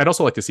I'd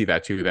also like to see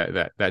that too,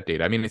 that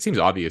data. I mean, it seems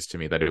obvious to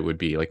me that it would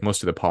be like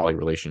most of the poly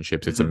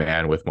relationships, it's a Mhm.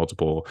 man with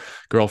multiple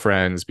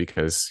girlfriends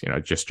because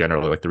just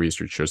generally like the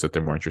research shows that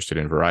they're more interested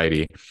in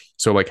variety.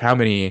 So like how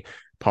many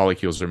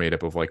polycules are made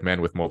up of like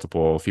men with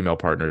multiple female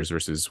partners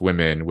versus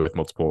women with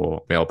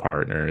multiple male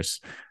partners?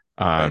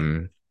 Right.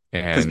 Um,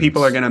 Because and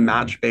people are going to yeah,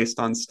 match based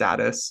on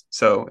status.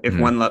 So if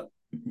mhm,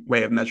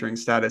 way of measuring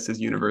status is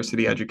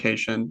university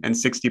education and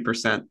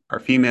 60% are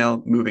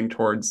female, moving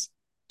towards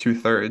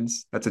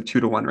two-thirds, that's a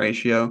 2-to-1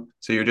 ratio.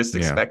 So you're just yeah,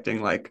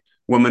 expecting like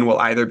women will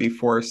either be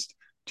forced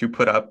to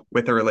put up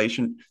with a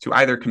relation to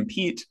either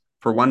compete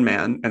for one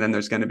man, and then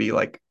there's going to be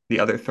like the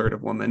other third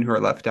of women who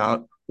are left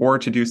out, or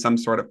to do some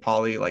sort of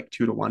poly like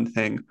 2-to-1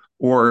 thing,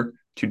 or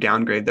to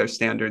downgrade their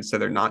standards so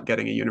they're not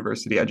getting a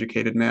university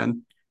educated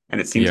man. And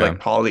it seems yeah, like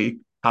poly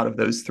out of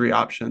those three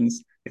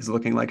options is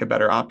looking like a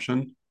better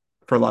option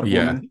for a lot of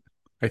yeah. women.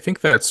 I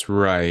think that's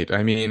right.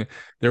 I mean,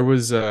 there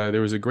was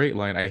a great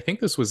line. I think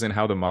this was in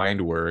How the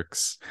Mind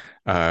Works,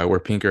 where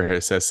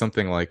Pinker says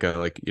something like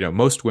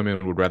most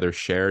women would rather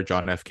share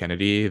John F.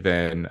 Kennedy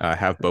than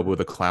have Bobo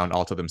the Clown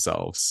all to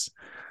themselves.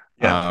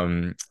 Yeah.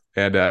 Um,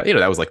 and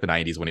that was like the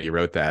 90s when he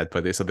wrote that,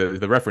 but so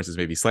the reference is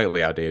maybe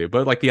slightly outdated,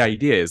 but like the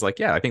idea is like,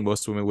 yeah, I think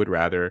most women would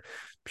rather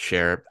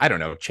share, I don't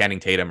know, Channing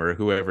Tatum or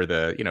whoever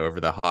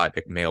over the hot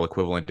male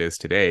equivalent is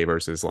today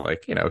versus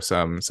like,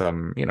 some,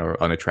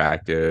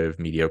 unattractive,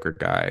 mediocre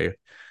guy.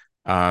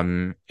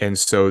 And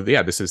so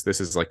yeah, this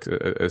is like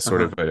a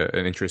sort Uh-huh. of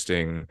an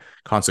interesting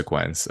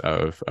consequence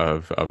of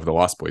the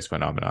Lost Boys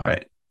phenomenon.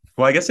 Right.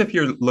 Well, I guess if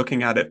you're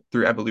looking at it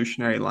through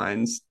evolutionary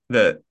lines,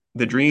 the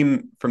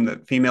dream from the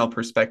female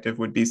perspective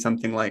would be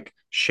something like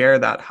share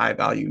that high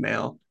value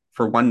male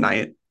for one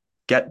night,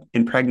 get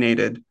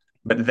impregnated,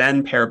 but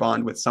then pair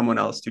bond with someone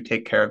else to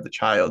take care of the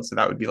child. So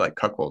that would be like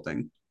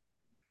cuckolding.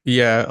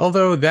 Yeah,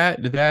 although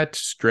that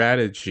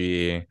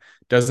strategy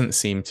doesn't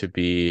seem to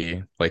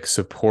be like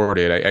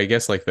supported. I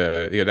guess like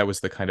that was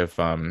the kind of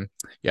the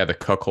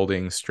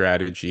cuckolding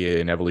strategy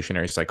in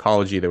evolutionary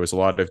psychology. There was a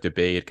lot of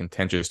debate,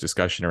 contentious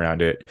discussion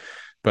around it.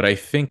 But I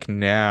think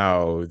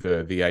now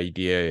the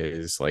idea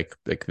is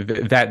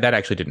that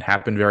actually didn't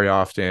happen very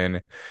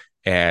often.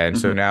 And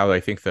so Mhm. now I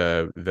think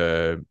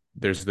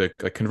there's the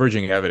like,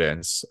 converging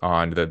evidence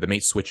on the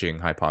mate switching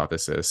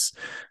hypothesis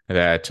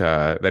that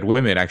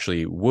women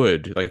actually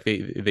would like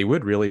they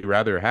would really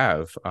rather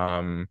have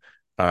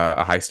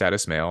a high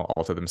status male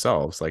all to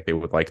themselves. Like they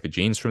would like the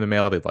genes from the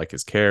male, they'd like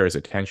his care, his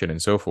attention,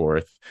 and so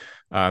forth.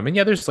 And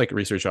yeah, there's like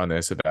research on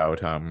this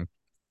about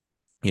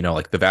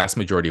like the vast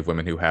majority of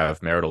women who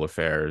have marital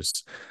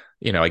affairs,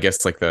 I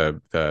guess like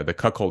the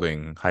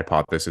cuckolding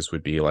hypothesis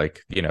would be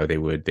like, they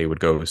would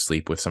go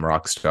sleep with some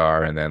rock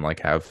star and then like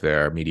have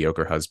their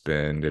mediocre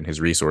husband and his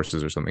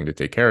resources or something to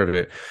take care of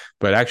it.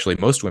 But actually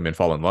most women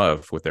fall in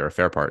love with their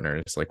affair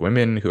partners. Like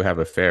women who have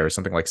affairs,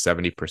 something like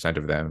 70%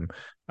 of them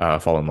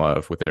fall in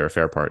love with their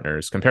affair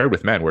partners, compared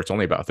with men where it's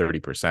only about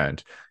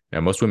 30%.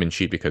 Most women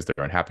cheat because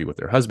they're unhappy with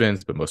their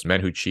husbands, but most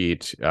men who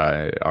cheat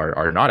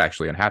are not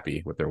actually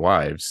unhappy with their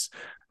wives.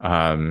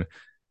 Um,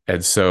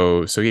 and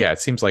so yeah, it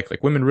seems like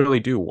women really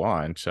do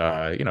want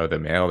the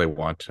male.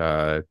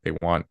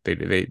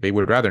 They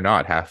would rather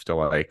not have to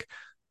like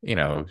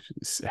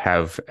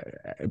have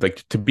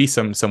like to be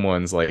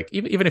someone's like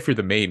even if you're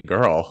the main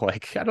girl.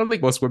 Like I don't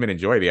think most women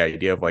enjoy the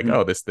idea of like, Mhm.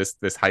 oh,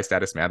 this high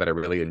status man that I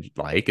really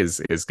like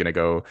is gonna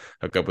go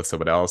hook up with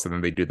someone else, and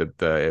then they do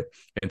the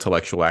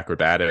intellectual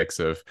acrobatics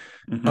of,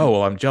 oh Mhm.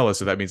 well, I'm jealous,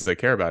 so that means they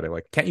care about it.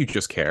 Like, can't you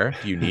just care?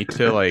 Do you need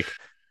to like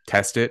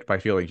test it by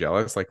feeling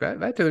jealous? Like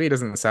that to me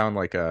doesn't sound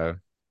like a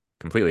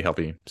completely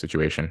healthy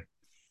situation.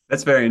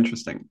 That's very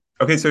interesting.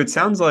 Okay, so it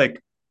sounds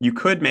like you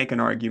could make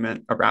an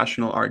argument, a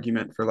rational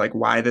argument for like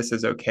why this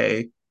is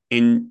okay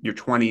in your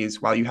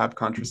 20s while you have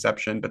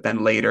contraception, but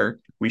then later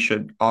we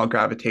should all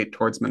gravitate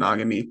towards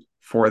monogamy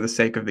for the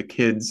sake of the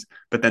kids.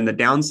 But then the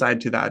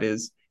downside to that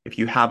is if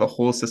you have a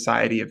whole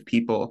society of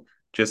people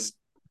just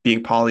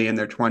being poly in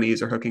their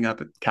 20s or hooking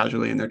up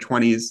casually in their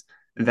 20s,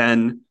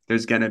 then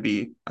there's going to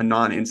be a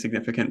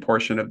non-insignificant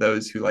portion of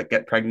those who like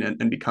get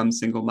pregnant and become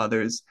single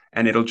mothers,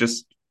 and it'll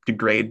just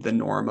degrade the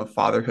norm of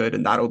fatherhood,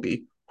 and that'll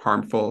be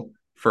harmful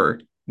for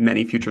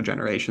many future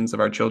generations of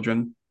our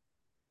children.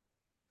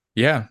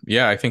 Yeah,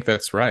 I think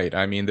that's right.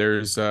 I mean,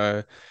 there's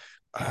a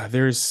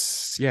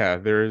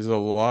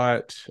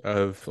lot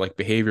of like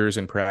behaviors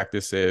and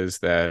practices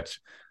that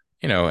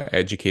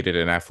educated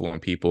and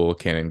affluent people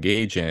can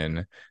engage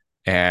in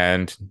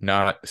and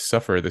not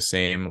suffer the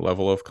same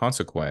level of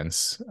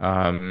consequence.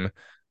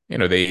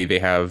 They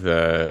have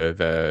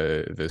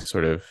the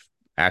sort of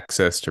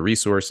access to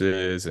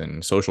resources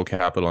and social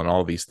capital and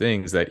all these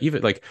things that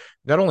even like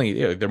not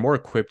only they're more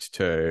equipped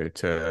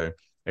to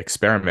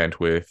experiment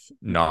with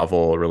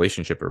novel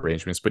relationship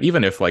arrangements, but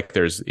even if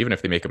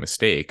they make a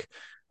mistake,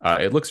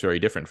 it looks very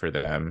different for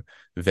them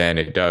than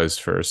it does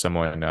for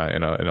someone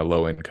in a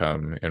low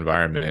income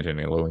environment, in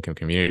a low income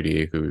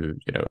community, who,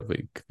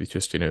 like, it's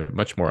just in a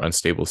much more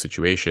unstable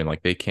situation.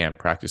 Like, they can't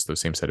practice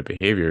those same set of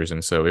behaviors,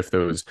 and so if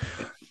those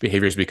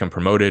behaviors become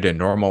promoted and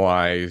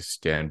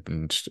normalized,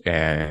 it's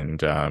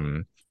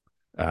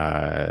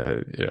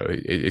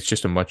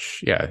just a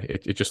much, yeah,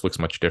 it just looks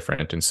much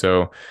different. And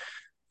so,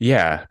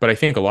 yeah, but I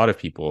think a lot of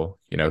people,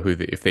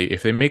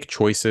 if they make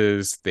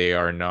choices they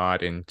are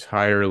not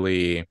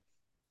entirely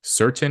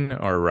certain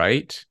are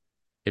right,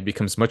 it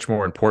becomes much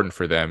more important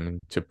for them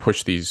to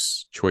push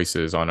these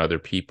choices on other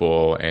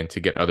people and to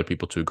get other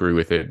people to agree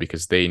with it,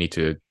 because they need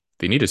to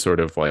sort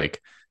of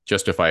like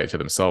justify it to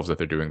themselves that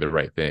they're doing the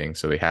right thing.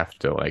 So they have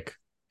to, like,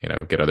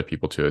 get other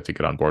people to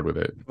get on board with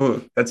it.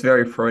 Oh, that's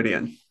very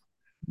Freudian.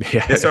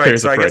 Yeah, Yeah, so I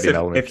there's so a I guess Freudian if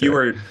element if to you it.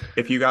 were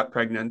if you got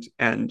pregnant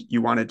and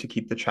you wanted to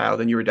keep the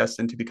child and you were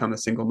destined to become a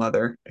single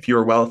mother, if you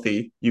were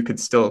wealthy, you could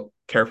still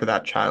care for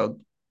that child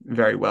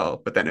very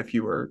well. But then if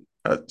you were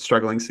a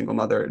struggling single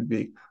mother, it'd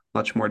be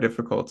much more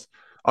difficult.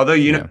 Although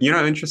Yeah.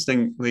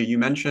 interestingly, you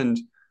mentioned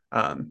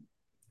um,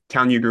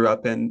 town you grew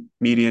up in,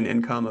 median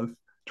income of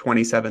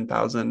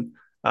 27,000.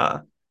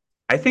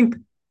 I think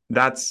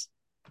that's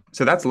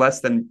that's less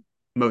than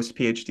most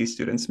PhD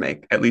students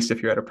make, at least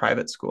if you're at a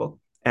private school.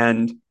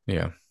 And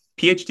Yeah.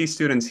 PhD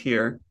students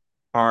here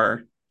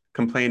are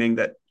complaining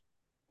that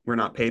we're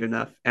not paid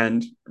enough,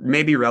 and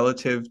maybe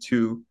relative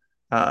to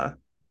uh,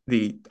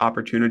 the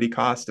opportunity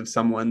cost of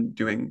someone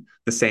doing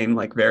the same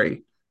like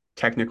very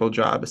technical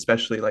job,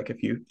 especially like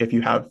if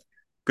you have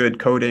good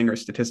coding or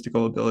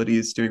statistical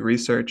abilities doing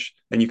research,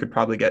 then you could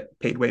probably get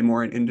paid way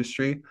more in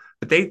industry.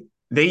 But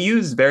they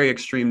use very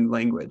extreme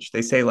language.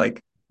 They say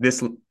like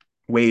this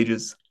wage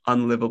is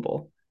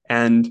unlivable.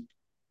 And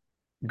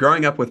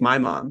growing up with my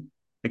mom,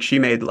 like she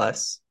made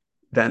less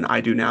than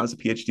I do now as a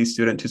PhD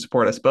student to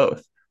support us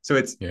both.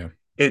 So Yeah.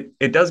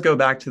 it does go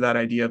back to that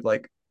idea of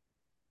like,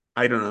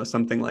 I don't know,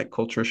 something like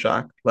culture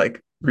shock,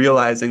 like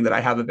realizing that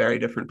I have a very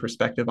different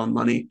perspective on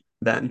money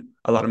than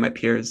a lot of my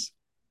peers.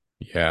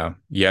 Yeah.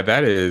 Yeah,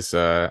 that is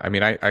I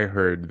mean, I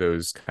heard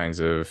those kinds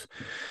of,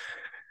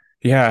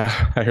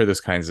 yeah, I heard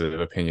those kinds of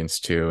opinions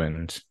too.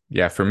 And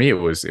yeah, for me it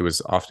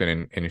was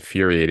often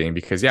infuriating,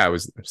 because yeah, it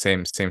was the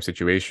same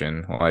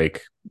situation.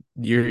 Like,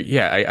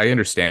 I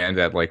understand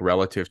that, like,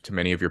 relative to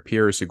many of your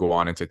peers who go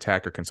on into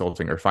tech or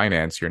consulting or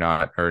finance, you're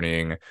not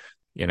earning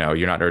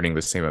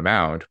the same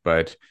amount,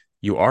 but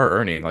you are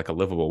earning like a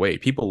livable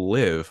wage. People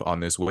live on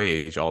this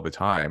wage all the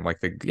time. Like,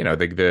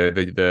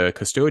 the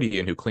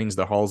custodian who cleans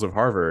the halls of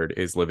Harvard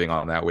is living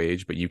on that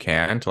wage, but you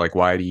can't. Like,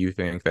 why do you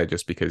think that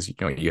just because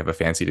you have a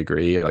fancy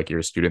degree, like you're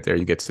a student there,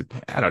 you get to?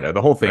 I don't know.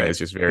 The whole thing Right. is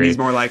just And he's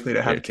very more likely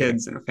to have irritating.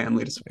 kids and a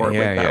family to support with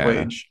Yeah, that yeah.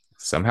 wage.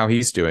 Somehow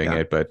he's doing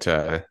Yeah. it, but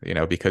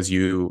because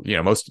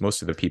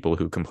most of the people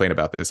who complain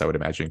about this, I would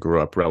imagine,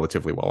 grew up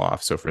relatively well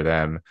off. So for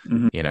them,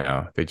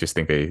 Mhm. they just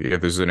think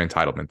there's an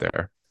entitlement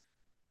there.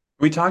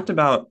 We talked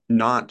about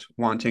not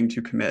wanting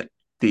to commit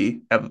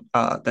the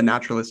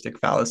naturalistic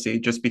fallacy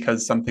just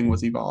because something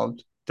was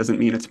evolved doesn't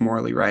mean it's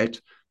morally right.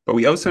 But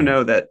we also Mhm.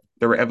 know that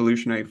there were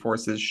evolutionary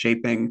forces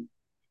shaping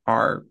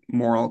our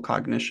moral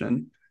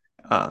cognition.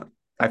 Uh,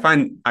 I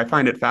find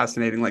it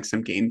fascinating, like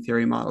some game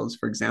theory models,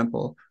 for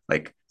example,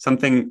 like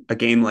a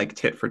game like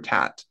tit for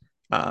tat,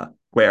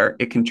 where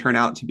it can turn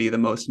out to be the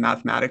most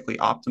mathematically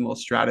optimal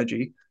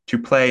strategy to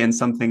play in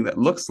something that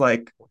looks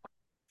like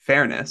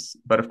fairness,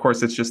 but of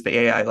course it's just the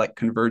AI like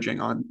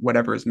converging on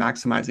whatever is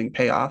maximizing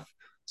payoff.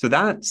 So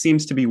that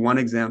seems to be one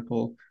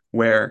example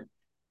where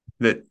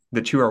the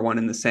two are one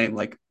and the same.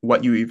 Like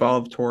what you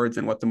evolve towards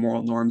and what the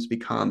moral norms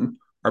become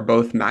are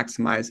both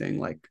maximizing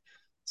like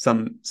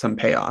some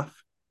payoff.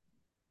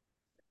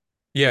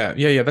 Yeah,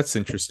 yeah, yeah. That's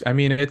interesting. I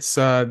mean, it's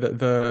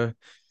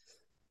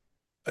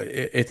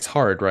it's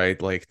hard,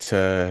 right? Like,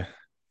 I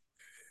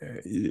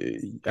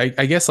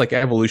guess, like,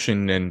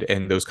 evolution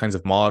and those kinds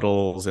of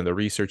models and the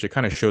research, it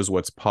kind of shows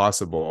what's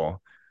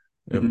possible.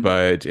 Mm-hmm.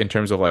 But in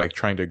terms of like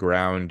trying to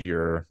ground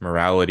your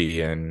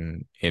morality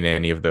in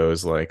any of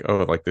those, like,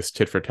 oh, like this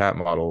tit for tat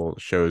model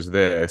shows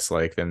this,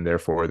 like, then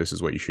therefore this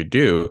is what you should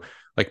do.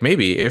 Like,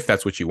 maybe if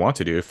that's what you want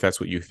to do, if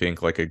that's what you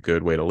think like a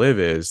good way to live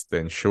is,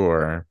 then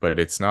sure. But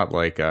it's not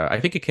like,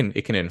 I think it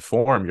can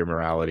inform your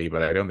morality,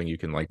 but I don't think you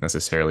can like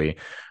necessarily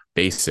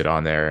base it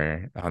on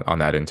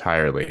that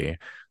entirely.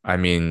 I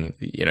mean,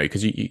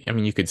 because I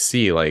mean, you could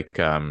see like,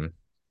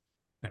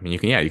 I mean,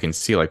 you can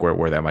see like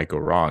where that might go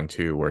wrong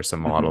too, where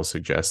some Mm-hmm. models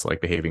suggest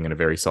like behaving in a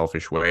very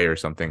selfish way or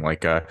something,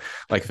 like the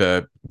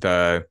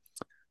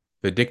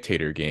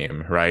dictator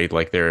game, right?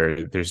 Like,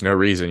 there's no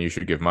reason you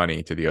should give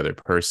money to the other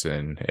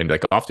person, and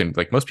like often,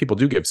 like, most people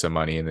do give some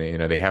money, and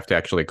they have to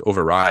actually like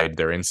override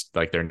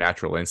like their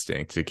natural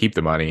instinct to keep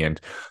the money. And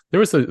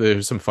there's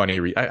some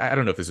funny I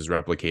don't know if this is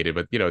replicated,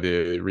 but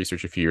the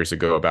research a few years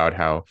ago about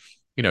how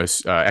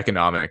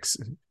economics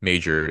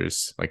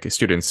majors, like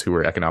students who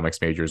were economics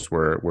majors,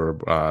 were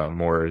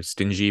more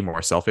stingy,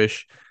 more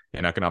selfish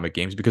in economic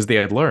games, because they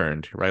had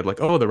learned, right, like,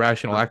 oh, the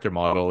rational actor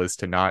model is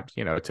to not,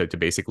 to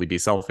basically be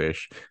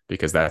selfish,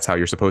 because that's how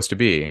you're supposed to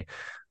be.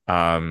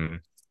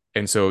 Um,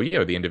 and so,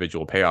 the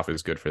individual payoff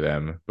is good for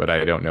them, but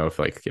I don't know if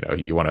like,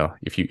 you want to,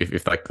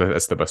 if like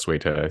that's the best way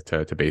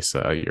to base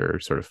your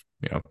sort of,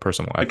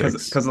 personal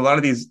ethics. Because a lot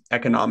of these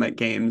economic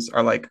games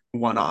are like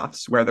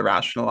one-offs where the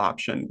rational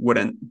option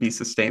wouldn't be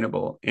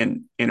sustainable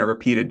in a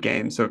repeated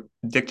game. So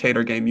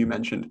dictator game you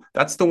mentioned,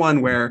 that's the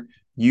one where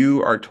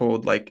you are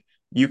told like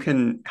you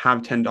can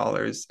have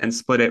 $10 and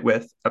split it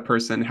with a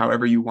person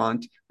however you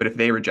want, but if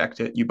they reject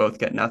it, you both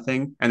get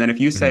nothing. And then if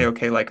you say, Mm-hmm.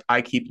 okay, like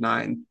I keep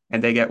nine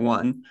and they get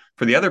one,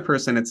 for the other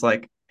person, it's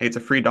like, hey, it's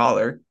a free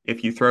dollar.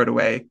 If you throw it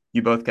away,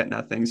 you both get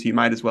nothing. So you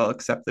might as well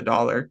accept the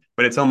dollar.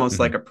 But it's almost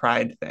Mm-hmm. like a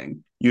pride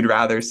thing. You'd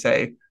rather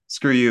say,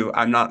 screw you,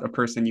 I'm not a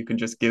person you can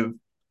just give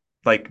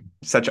like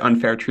such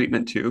unfair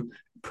treatment to,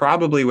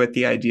 probably with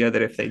the idea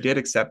that if they did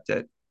accept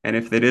it, and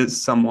if it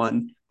is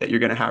someone that you're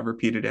going to have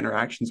repeated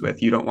interactions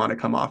with, you don't want to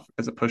come off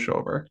as a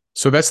pushover.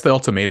 So that's the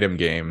ultimatum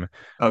game.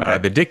 Okay.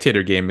 The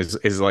dictator game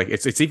is like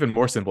it's even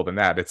more simple than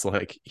that. It's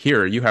like,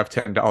 here, you have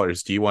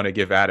 $10. Do you want to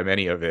give Adam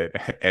any of it?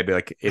 And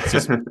like it's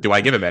just, do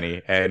I give him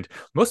any? And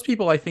most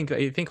people, I think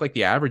like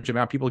the average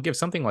amount people give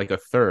something like a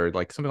third,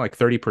 like something like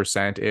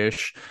 30%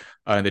 ish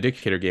in the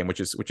dictator game,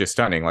 which is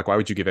stunning. Like, why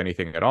would you give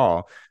anything at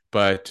all?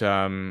 But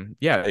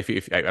yeah,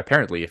 if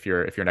apparently if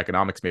you're an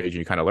economics major,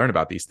 you kind of learn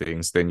about these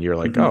things, then you're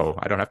like, Mm-hmm. oh,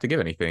 I don't have to give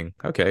anything.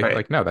 Okay, Right.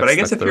 like no, But I that's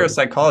guess that's if you're a the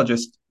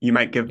psychologist, you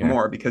might give yeah.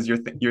 more because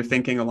you're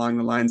thinking along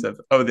the lines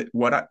of, oh,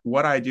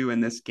 what I do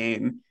in this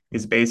game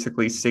is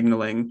basically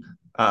signaling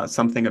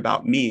something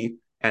about me.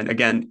 And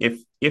again, if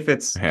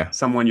it's Yeah.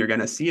 someone you're going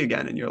to see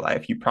again in your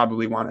life, you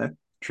probably want to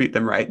treat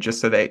them right,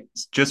 just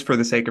for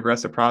the sake of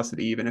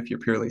reciprocity, even if you're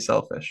purely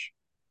selfish.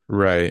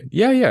 Right.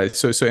 Yeah, yeah.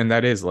 So and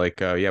that is like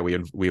yeah, we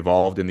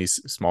evolved in these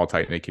small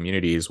tight-knit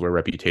communities where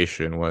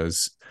reputation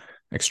was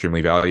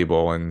extremely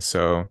valuable. And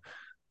so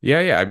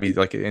yeah, yeah. I mean,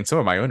 like in some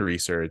of my own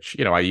research,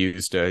 I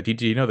used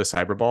do you know the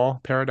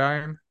cyberball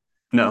paradigm?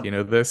 Do you No.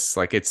 know this?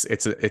 Like it's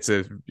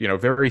a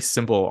very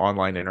simple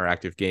online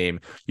interactive game.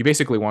 You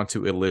basically want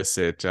to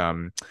elicit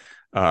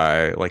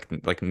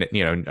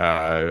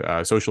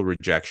social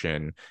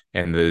rejection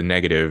and the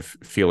negative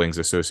feelings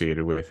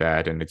associated with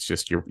that. And it's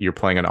just you're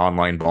playing an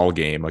online ball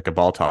game, like a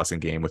ball tossing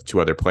game with two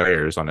other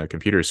players on a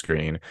computer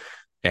screen.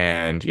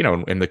 And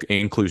in the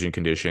inclusion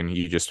condition,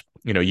 you just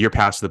you're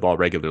passing the ball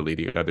regularly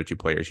to the other two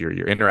players.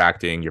 You're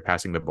interacting, you're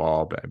passing the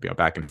ball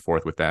back and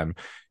forth with them.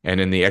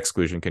 And in the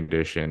exclusion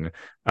condition,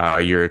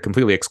 you're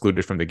completely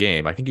excluded from the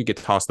game. I think you get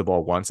tossed the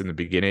ball once in the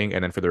beginning,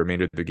 and then for the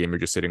remainder of the game, you're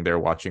just sitting there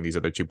watching these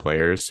other two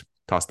players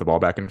toss the ball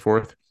back and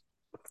forth.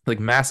 Like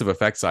massive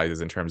effect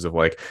sizes in terms of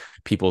like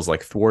people's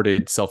like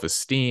thwarted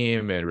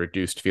self-esteem and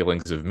reduced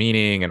feelings of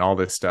meaning and all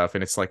this stuff.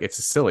 And it's like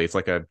it's silly. It's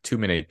like a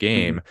 2-minute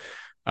game,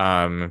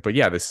 Mhm. but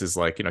yeah, this is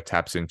like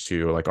taps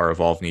into like our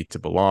evolved need to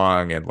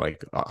belong and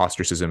like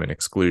ostracism and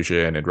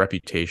exclusion and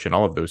reputation,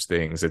 all of those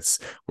things.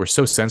 We're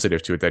so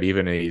sensitive to it that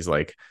even in these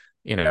like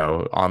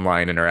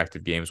online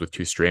interactive games with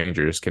two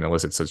strangers can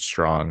elicit such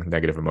strong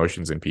negative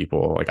emotions in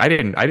people. Like I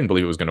didn't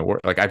believe it was going to work.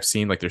 Like I've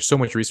seen like there's so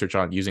much research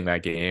on using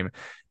that game,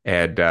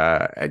 and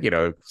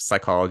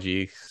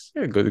psychology,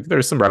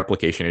 there's some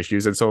replication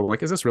issues. And so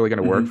like, is this really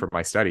going to work Mhm. for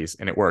my studies?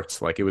 And it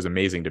worked. Like it was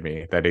amazing to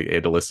me that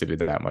it elicited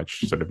that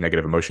much sort of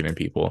negative emotion in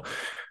people. Wow.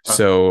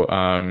 So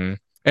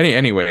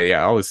anyway,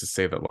 yeah, I'll just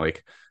say that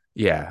like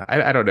yeah,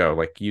 I don't know,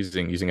 like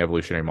using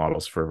evolutionary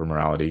models for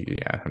morality.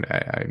 Yeah,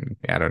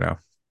 I don't know.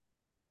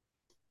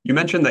 You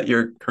mentioned that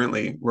you're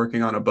currently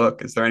working on a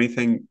book. Is there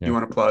anything you Yeah.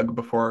 want to plug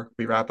before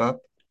we wrap up?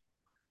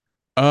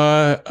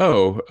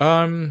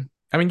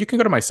 I mean, you can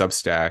go to my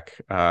Substack,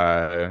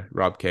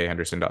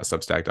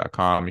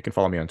 robkhenderson.substack.com. You can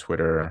follow me on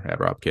Twitter at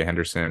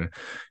robkhenderson.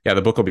 Yeah,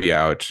 the book will be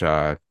out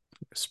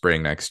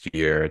spring next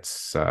year.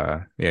 It's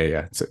yeah,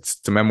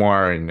 it's a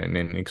memoir, and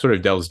it sort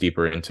of delves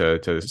deeper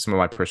into some of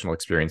my personal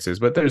experiences,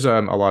 but there's a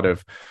lot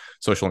of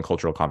social and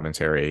cultural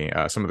commentary,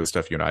 some of the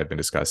stuff you and I have been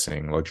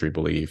discussing, luxury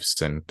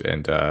beliefs and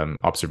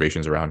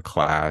observations around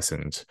class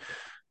and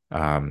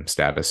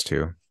status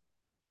too.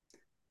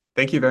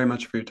 Thank you very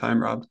much for your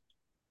time, Rob.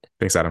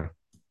 Thanks, Adam.